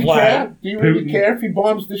you Pro really Vlad. care? Do you really Putin. care if he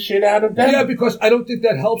bombs the shit out of them? Yeah, because I don't think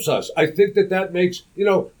that helps us. I think that makes,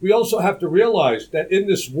 we also have to realize that in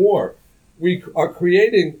this war, we are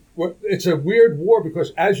creating, it's a weird war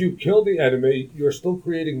because as you kill the enemy, you're still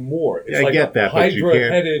creating more. It's Yeah, I like get a that, but you can't.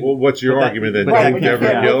 Hydra-headed. Well, what's your But that- argument then? but Don't that we can't never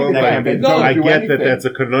happen. kill him? That Like, can't happen. Don't I do get anything. that that's a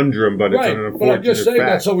conundrum, but it's an Right, but unfortunate I'm just saying fact.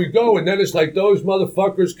 that's how we go, and then it's like those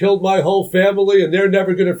motherfuckers killed my whole family, and they're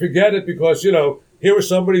never going to forget it because here was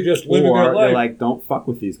somebody just living or their life. they're like, don't fuck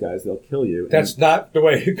with these guys; they'll kill you. That's not the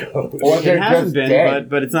way it goes. Or And they're it hasn't just been, dead.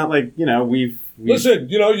 but it's not like we've Listen,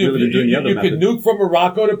 you really been doing the other can method. nuke from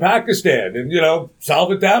Morocco to Pakistan, and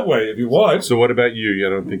solve it that way if you want. So what about you? I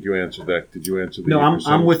don't think you answered that. Did you answer the No, I'm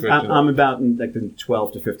percentage with question? I'm about in like the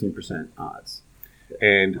 12 to 15% odds.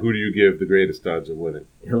 And who do you give the greatest odds of winning?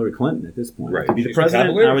 Hillary Clinton at this point Right. to be the She's the president.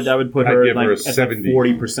 Cavaliers. I would put I'd her give like her a at 70.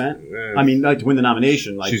 40%. I mean, like to win the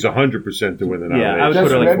nomination. Like She's 100% to win the Yeah, I would nomination. put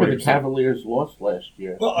Just her like remember, the 40%. Cavaliers lost last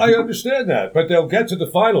year. Well, I understand that, but they'll get to the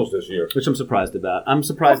finals this year. which I'm surprised about. I'm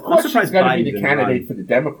surprised. Of course, I'm surprised he's going to Biden be the didn't candidate run. for the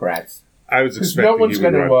Democrats. I was Because expecting no one's he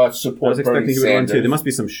would going run. to support I was expecting Bernie he would run Sanders too. There must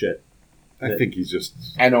be some shit. I think he's just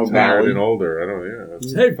and tired O'Malley. and older. I don't know.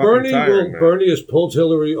 Yeah, Hey, Bernie Bernie has pulled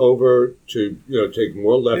Hillary over to take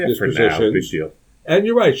more Yeah, leftist for now, big positions. deal. And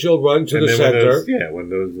you're right, she'll run to And the then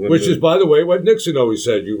center. Which is, by the way, what Nixon always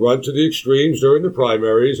said. You run to the extremes during the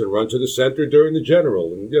primaries and run to the center during the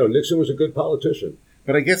general. And, Nixon was a good politician.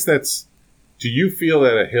 But I guess do you feel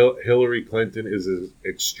that Hillary Clinton is as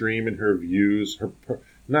extreme in her views?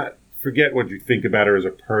 Forget what you think about her as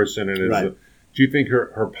a person. And do you think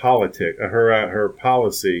her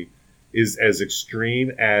policy is as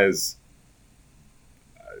extreme as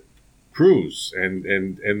Cruz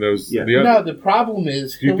and those? Yeah. No, the problem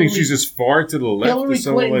is. Do you think she's as far to the left Hillary as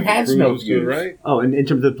someone Clinton like has Cruz, no views, right? Oh, in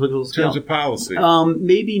terms of the political scale? In terms of policy.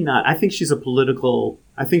 Maybe not. I think she's a political.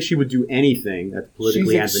 I think she would do anything that's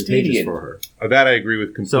politically advantageous for her. That I agree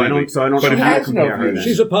with completely. So I don't. But have to compare her.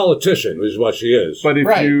 She's a politician, is what she is. But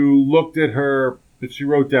if you looked at her, if she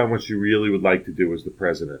wrote down what she really would like to do as the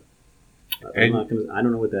president, I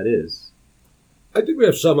don't know what that is. I think we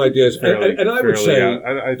have some ideas, and I would say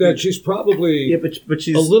that she's probably but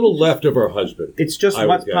she's a little left of her husband. It's just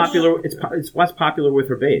what's popular. It's what's popular with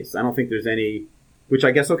her base. I don't think there's any. Which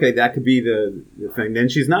I guess that could be the thing. Then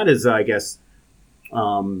she's not as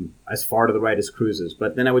as far to the right as Cruz is.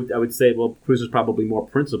 But then I would say, well, Cruz is probably more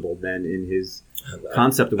principled than in his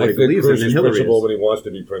concept of what he believes in than Hillary is. Principled when he wants to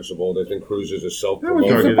be principled. I think Cruz is a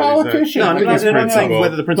self-promoter. He's a politician. I'm not saying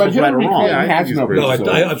whether the principles are right or wrong.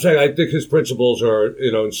 I'm saying I think his principles are,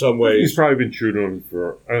 in some ways. He's probably been true to him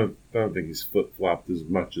for. I don't think he's flip-flopped as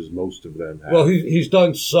much as most of them have. Well, he's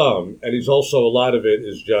done some, and he's also, a lot of it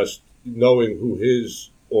is just knowing who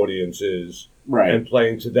his audience is. Right. And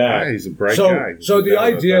playing to that. Yeah, he's a bright guy. So the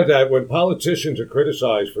idea that when politicians are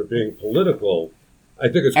criticized for being political, I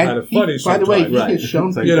think it's kind of funny sometimes. By the way, he has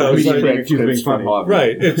shown being funny.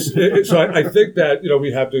 Right. So I think that,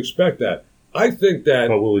 we have to expect that. I think that...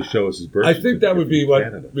 But will he show us his birth I think that would be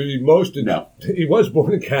what would be most... No. He was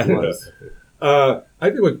born in Canada. I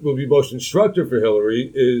think what will be most instructive for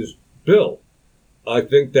Hillary is Bill. I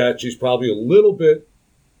think that she's probably a little bit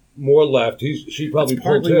more left. She probably That's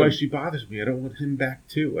partly why she bothers me. I don't want him back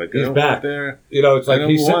too. He's back. It's like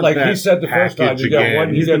he said the first time. You got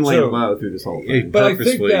one, he's been laying low through this whole thing. But I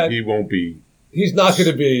think that he won't be. He's not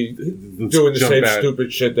going to be doing the same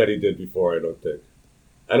stupid shit that he did before. I don't think.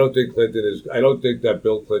 I don't think Clinton is. I don't think that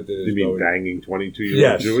Bill Clinton is. You mean banging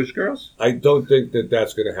 22-year-old Jewish girls? I don't think that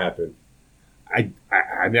that's going to happen. I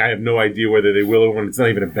mean, I have no idea whether they will or won't. It's not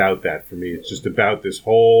even about that for me. It's just about this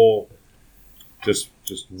whole. Just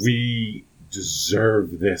we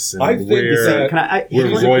deserve this, and I think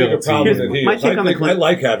we're royalty. My take on the Clintons, I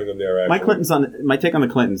like having them there. Actually. My take on the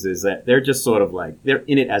Clintons is that they're just sort of like they're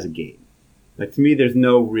in it as a game. Like, to me, there's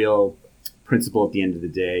no real principle at the end of the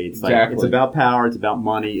day. It's like it's about power, it's about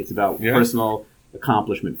money, it's about personal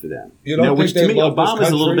accomplishment for them. Which to me, Obama's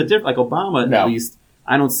a little bit different. Like Obama, at least.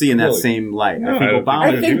 I don't see in that same light. No,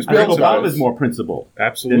 I think Obama is more principled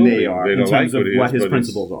than they are in terms of what his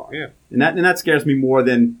principles are. Yeah. And that scares me more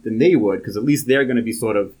than they would, because at least they're going to be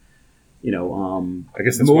sort of, I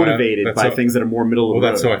guess motivated by things that are more middle of the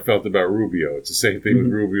road. That's how I felt about Rubio. It's the same thing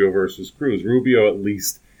with Rubio versus Cruz. Rubio, at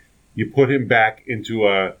least, you put him back into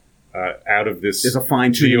out of this. There's a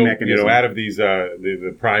fine-tuning mechanism. Out of these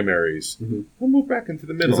the primaries. We'll move back into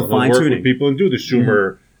the middle. There's a fine-tuning. Work with people and do the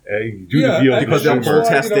Schumer. The deal because they'll poll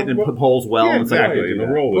test it and polls well. Yeah, exactly.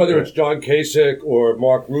 Whether it's John Kasich or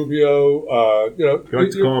Mark Rubio, you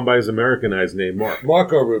like to call him by his Americanized name,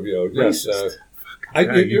 Marco Rubio. Yes,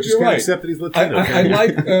 you're right. Accept that he's Latino. I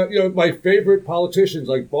like my favorite politicians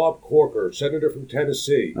like Bob Corker, senator from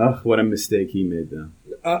Tennessee. Oh, what a mistake he made, though.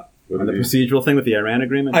 On the procedural thing with the Iran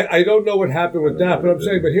agreement? I don't know what happened with that, but I'm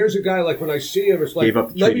saying, but here's a guy, like, when I see him, it's like,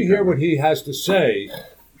 let me hear what he has to say,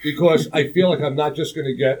 because I feel like I'm not just going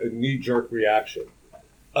to get a knee-jerk reaction.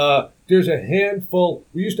 There's a handful.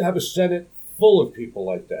 We used to have a Senate full of people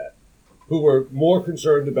like that who were more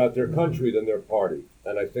concerned about their country than their party.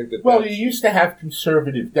 And I think that you used to have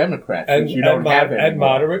conservative Democrats, and you don't have anymore. And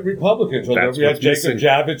moderate Republicans. We had Jacob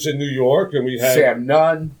Javits in New York, and we had Sam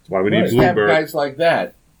Nunn. That's why we need Bloomberg. Have guys like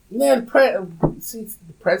that. Man, since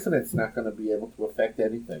the president's not going to be able to affect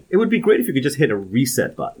anything. It would be great if you could just hit a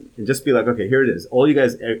reset button and just be like, okay, here it is. All you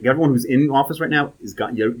guys, everyone who's in office right now is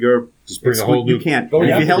got you're just bring a whole new. You can't.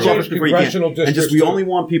 If you held office before, you can't. And just we only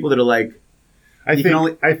want people that are like. I think one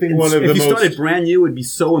of the most. If you started brand new, it would be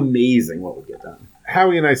so amazing what would get done.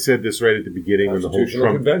 Howie and I said this right at the beginning when the whole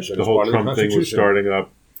Trump thing was starting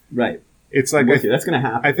up. Right. It's like that's going to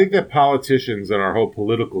happen. I think that politicians and our whole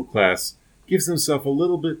political class gives themselves a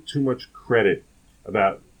little bit too much credit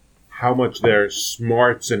about how much their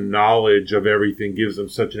smarts and knowledge of everything gives them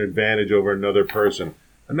such an advantage over another person.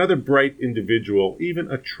 Another bright individual,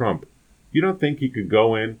 even a Trump. You don't think he could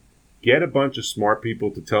go in Get a bunch of smart people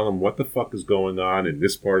to tell them what the fuck is going on in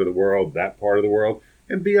this part of the world, that part of the world,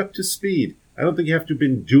 and be up to speed. I don't think you have to have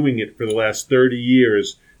been doing it for the last 30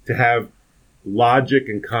 years to have logic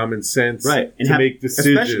and common sense and to make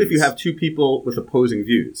decisions. Especially if you have two people with opposing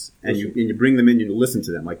views and you bring them in and you listen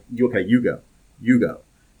to them. Like, you go.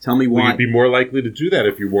 Tell me why. Well, you'd be more likely to do that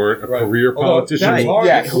if you weren't a career politician. That's hard.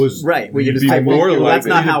 Well, you'd be more likely. That's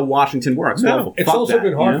not how Washington works. No. Well, it's also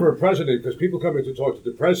been hard for a president because people come in to talk to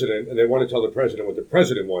the president and they want to tell the president what the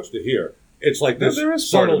president wants to hear. It's like this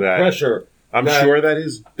subtle pressure. I'm sure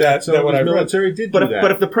that's what the military did do that.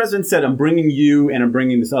 But if the president said, I'm bringing you and I'm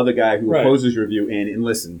bringing this other guy who opposes your view in, and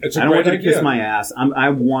listen, I don't want you to kiss my ass. I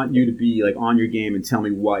want you to be like on your game and tell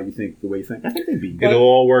me why you think the way you think. I think they'd be good. It'll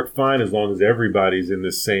all work fine as long as everybody's in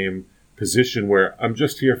the same position where I'm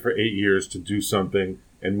just here for 8 years to do something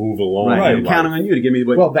and move along. Right, I'm counting on you to give me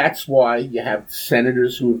the... Well, that's why you have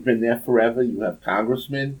senators who have been there forever. You have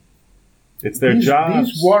congressmen. It's their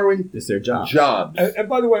jobs. These weren't it's their jobs. And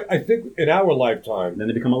by the way, I think in our lifetime, then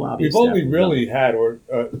they become a lobbyist. We've only really had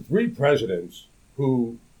 3 presidents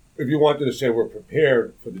who, if you wanted to say, were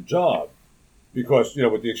prepared for the job, because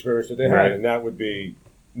with the experience that they had, and that would be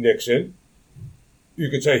Nixon. You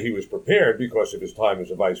could say he was prepared because of his time as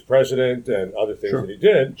a vice president and other things that he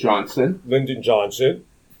did. Lyndon Johnson,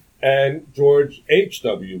 and George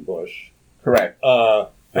H.W. Bush. Correct.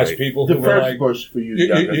 As people the who first were like Bush for you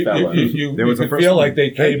younger fellows. You could feel like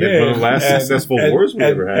they came in. One of the last successful wars we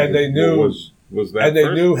ever had. And they knew was that and they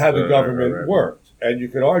knew how the government worked. And you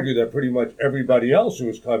could argue that pretty much everybody else who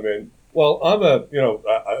has come in. Well, I'm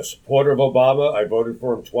a supporter of Obama. I voted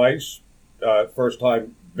for him twice. First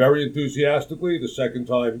time very enthusiastically. The second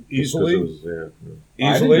time easily. Easily.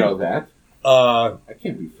 I didn't know that. I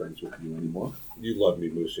can't be friends with you anymore. You love me,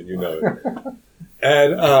 Moose, and you know it.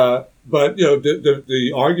 And but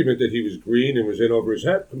the argument that he was green and was in over his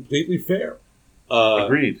head, completely fair.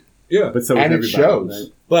 Agreed. Yeah, but so and it shows.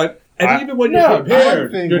 Right? But even when you're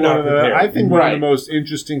prepared, you're not prepared. I think one of the most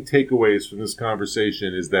interesting takeaways from this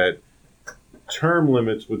conversation is that term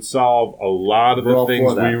limits would solve a lot of the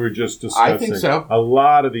things we were just discussing. I think so. A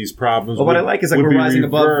lot of these problems. Well, what I like is like we're rising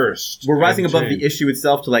above. We're rising above changed. the issue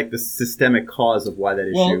itself to like the systemic cause of why that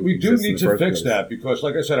issue. Well, we do need to fix place. that because,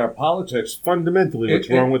 like I said, our politics fundamentally what's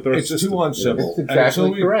wrong with our it's system. too uncivil. It's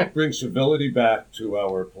exactly we correct. Bring civility back to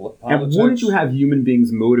our politics. And wouldn't you have human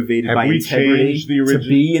beings motivated by integrity to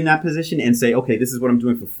be in that position and say, okay, this is what I'm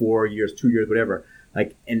doing for 4 years, 2 years, whatever.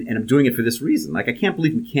 Like, and I'm doing it for this reason. Like, I can't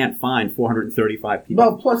believe we can't find 435 people.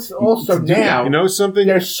 Well, plus also now, you know something?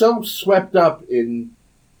 They're so swept up in,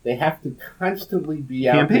 they have to constantly be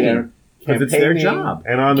out there because it's their job.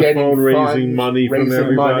 And on the phone raising money from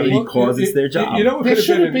everybody. Because it's their job. There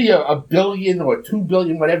shouldn't be $1 billion or $2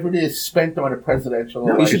 billion, whatever it is, spent on a presidential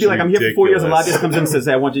election. You should be like, I'm here for 4 years. A lobbyist comes in and says,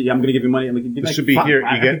 hey, I'm going to give you money. I'm like, it should be here.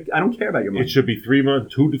 I don't care about your money. It should be 3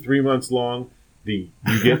 months, 2 to 3 months long. You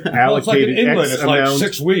get allocated well, it's like in England, X it's like amount,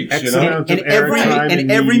 6 weeks. X amount of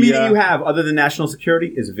every meeting you have, other than national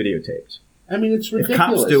security, is videotaped. I mean, it's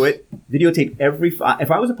ridiculous. If cops do it, videotape every. If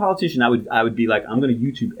I was a politician, I would be like, I'm going to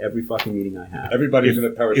YouTube every fucking meeting I have. Everybody's in a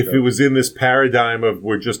periscope. If it was in this paradigm of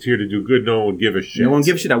we're just here to do good, no one would give a shit. No one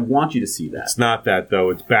gives a shit. I want you to see that. It's not that though.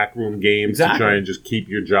 It's backroom games to try and just keep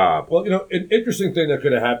your job. Well, an interesting thing that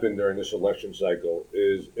could have happened during this election cycle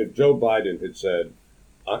is if Joe Biden had said,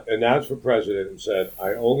 announced for president and said,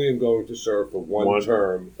 I only am going to serve for one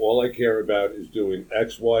term. All I care about is doing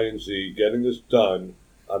X, Y, and Z, getting this done.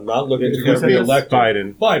 I'm not looking to get reelected.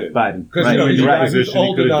 Biden. Because he's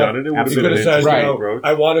old enough. He could have said,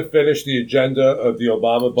 I want to finish the agenda of the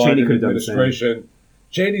Obama-Biden administration.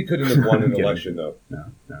 Cheney couldn't have won an election, though. No.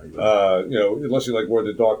 Unless he wore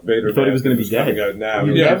the Darth Vader. You thought he was going to be dead. Out now.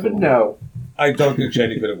 You never know. I don't think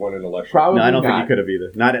Cheney could have won an election. Probably no, I don't not. think he could have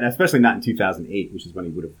either. Especially not in 2008, which is when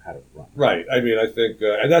he would have had a run. Right. I mean, I think,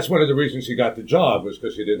 and that's one of the reasons he got the job was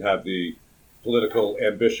because he didn't have the political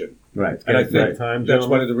ambition. Right. And I think that's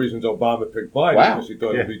one of the reasons Obama picked Biden because he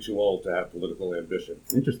thought he'd be too old to have political ambition.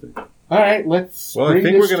 Interesting. All right, let's bring I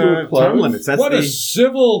think this we're going to a term close. limits. What a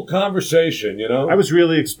civil conversation, I was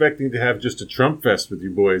really expecting to have just a Trump fest with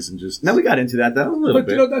you boys and just... No, we got into that, though, a little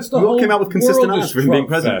bit. But, that's the we whole all came out with consistent world odds for him being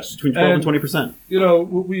president, fest. between 12 and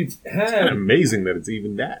 20%. We've had... It's amazing that it's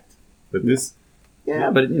even that. That this...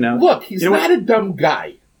 Yeah, but, Look, he's not a dumb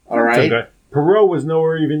guy, all right? Perot was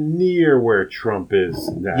nowhere even near where Trump is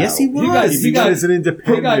now. Yes, he was. He got as an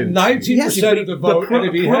independent. He got 19% of the vote, and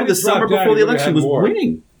if he had the summer before the election was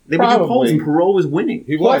winning. They were doing polls, and Perot was winning.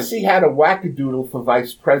 Plus, he had a wackadoodle for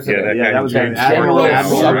vice president. Yeah, that was Admiral.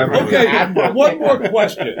 Okay, one more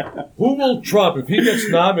question. Who will Trump, if he gets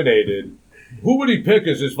nominated, Who would he pick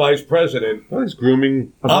as his vice president? Well, he's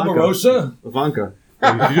grooming Omarosa? Ivanka.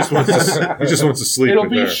 He just wants to sleep. It'll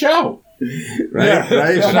with be her. a show. Right? Yeah.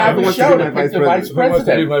 Right? They'll have a Wants to show be to my pick the vice Who wants to be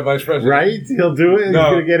president. my vice president? Right? He'll do it. No. He's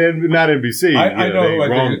going to get in, not NBC. I know They who I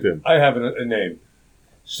wronged think. him. I have a name.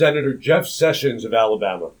 Senator Jeff Sessions of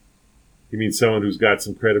Alabama. You mean someone who's got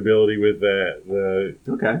some credibility with the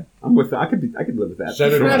Okay. I'm with that. I could live with that.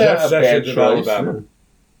 Senator not Jeff a bad Sessions of choice. Alabama.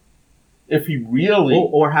 If he really,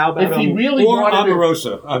 Or how about if he really Or wanted to,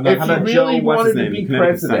 Omarosa. I'm if not he sure. really what's his wanted to name? be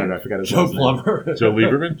Connecticut senator. I president, forgot his Joe last name. Plummer. Joe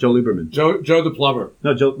Lieberman? Joe Lieberman. Joe the Plumber.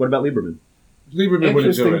 No, Joe. What about Lieberman? Lieberman wouldn't do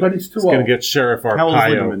interesting, it. but he's too He's going old. to get Sheriff How old is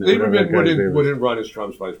Arpaio. Lieberman? Lieberman wouldn't run as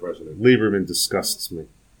Trump's vice president. Lieberman disgusts me.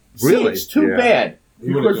 Really? See, it's too Yeah. bad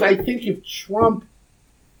He wouldn't because do I it. think if Trump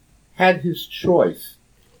had his choice,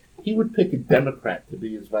 he would pick a Democrat to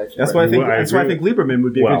be his vice That's why I president. think. Well, I That's why I agree. think Lieberman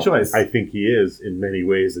would be a Well, good choice. I think he is, in many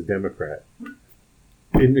ways, a Democrat.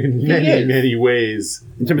 In He many, is. many ways.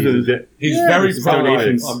 In terms he's of a de- He's Yeah, very his pro-life.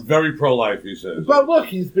 donations. I'm very pro-life, he says. But look,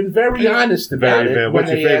 he's been very honest about very it. bad. When What's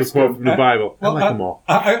your they favorite asked quote him. from the Bible? I like them all.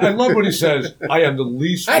 I love what he says. I am the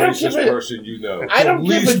least I don't racist give a- person you know. I don't The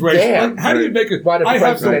give least a racist. damn How do you make it? what a I have the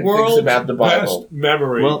president thinks world's about the Bible. best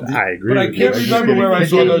memory. Well, I agree but I with you. can't just remember getting- where I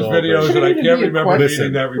saw getting those all videos, this. and I Shouldn't can't be a remember question.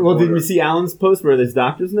 reading that report. well, did you see Alan's post where there's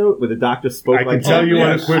doctor's note where the doctor spoke I can like tell you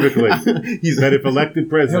yes. unequivocally that if elected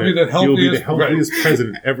president, He'll be the healthiest- healthiest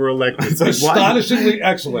president ever elected. like, why? astonishingly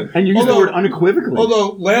excellent. And you use the Although- word unequivocally.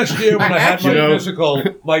 Although last year when I had my You know, physical,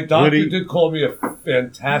 my doctor he- did call me a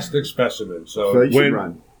fantastic specimen. so So you should when-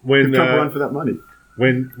 run. When Trump run for that money.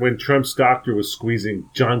 when Trump's doctor was squeezing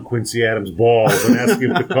John Quincy Adams' balls and asking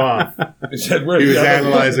him to cough, he said, "Where's he was the other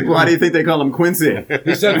one?" analyzing. Why do you think they call him Quincy?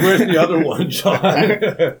 He said, "Where's the other one, John?"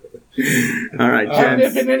 All right, Have there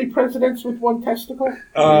gents. been any presidents with one testicle?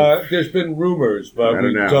 There's been rumors, but I we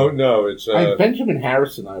don't know. don't know. It's Benjamin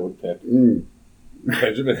Harrison, I would pick.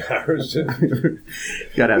 Benjamin Harrison.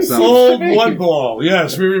 Gotta have some. Old one ball.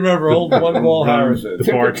 Yes, we remember old one ball Harrison.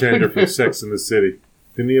 The bartender from Sex and the City.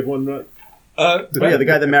 Didn't he have one? Oh, yeah, the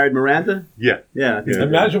guy that married Miranda? Yeah. Yeah. I think Yeah.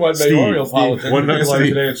 Imagine what Steve, mayoral Steve. politics One would be night, like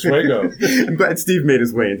Steve. today at Swago. I'm glad Steve made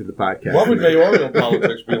his way into the podcast. What would mayoral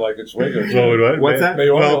politics be like at Swago? Well, What's that?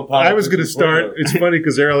 Mayoral Well, I was going to politics start. at Swago. It's funny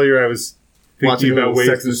because earlier I was Watching thinking a about little ways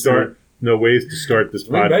Sex to and the start. No ways to start this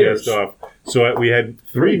Three podcast mayors. off. So we had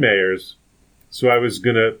three mayors. So I was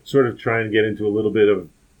going to sort of try and get into a little bit of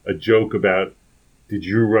a joke about: did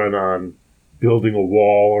you run on building a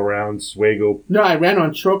wall around Swago? No, I ran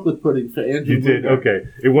on chocolate pudding for Andrew. You did, Lugar. okay.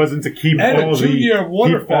 It wasn't to keep And all a 2-year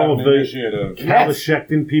water keep all fountain the initiative.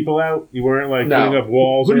 Kalashekton people out. You weren't like No. putting up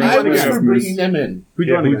walls. Who or did you I run was anything. for against? bringing them in. Who'd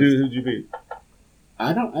you Yeah, run who against? did you beat?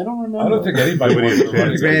 I don't remember. I don't think anybody Nobody wants to had a run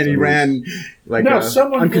chance. against He him. ran like No,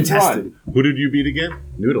 someone could uncontested. Who did you beat again?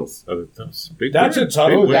 Noodles. Oh, that's a big. That's win. a tough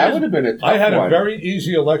Big Oh, win. that would have been a tough I had a one. very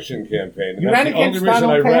easy election campaign. And You that's ran the only against reason I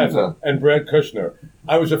Donald ran. Panza. And Brad Kushner.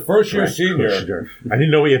 I was a first-year Brad senior. Kushner. I didn't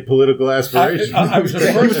know he had political aspirations. I was a He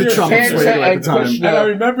was the first-year Trump senior. Swago at the time. And I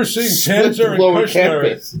remember seeing Split Tanzer the and lower Kushner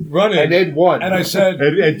campus. running. And Ed won. And I said,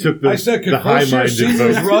 Ed took the, I said, the could first-year high-minded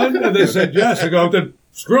seniors vote. run? And they said, yes. I go, then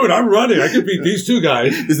screw it, I'm running. I could beat these two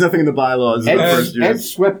guys. There's nothing in the bylaws. in the first year. Ed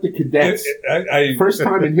swept the cadets. First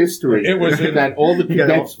time in history It was in- that all the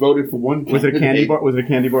cadets voted for one Was it a candy bar? Was it a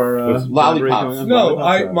candy bar? Lollipops. No,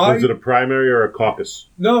 Lollipops, Was it a primary or a caucus?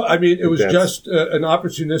 No, I mean, it was That's- just an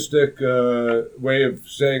opportunistic way of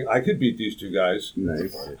saying I could beat these two guys.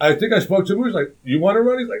 Nice. I think I spoke to him. He was like, "You want to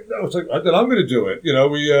run?" He's like, "No." It's like, "Then I'm going to do it." You know,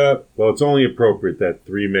 we. Well, it's only appropriate that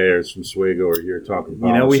three mayors from Swago are here talking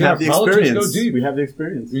You know, we Sure, have the politics go experience. deep. We have the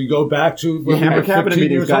experience. We go back to The when we were Hammer Cabinet 15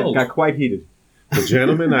 meetings years old. got quite heated. Well,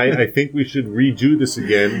 gentlemen, I think we should redo this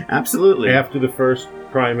again Absolutely. after the first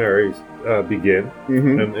primaries begin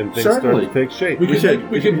Mhm. and things Certainly. start to take shape. we should.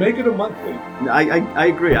 can make it a monthly. I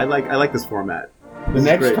agree. I like this format. The This is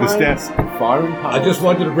next great. time, The stats. foreign I policy. just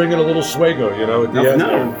wanted to bring in a little Swago, you know, at the end.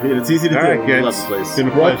 No, it's easy to All do. right, We love kids. the place. It's been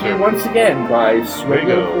a Brought to you pleasure. once again by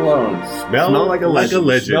Swago Cologne. Smell Smell like a legend.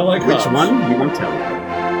 legend. Smell like Which hops. one? We won't tell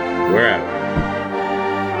you. We're out.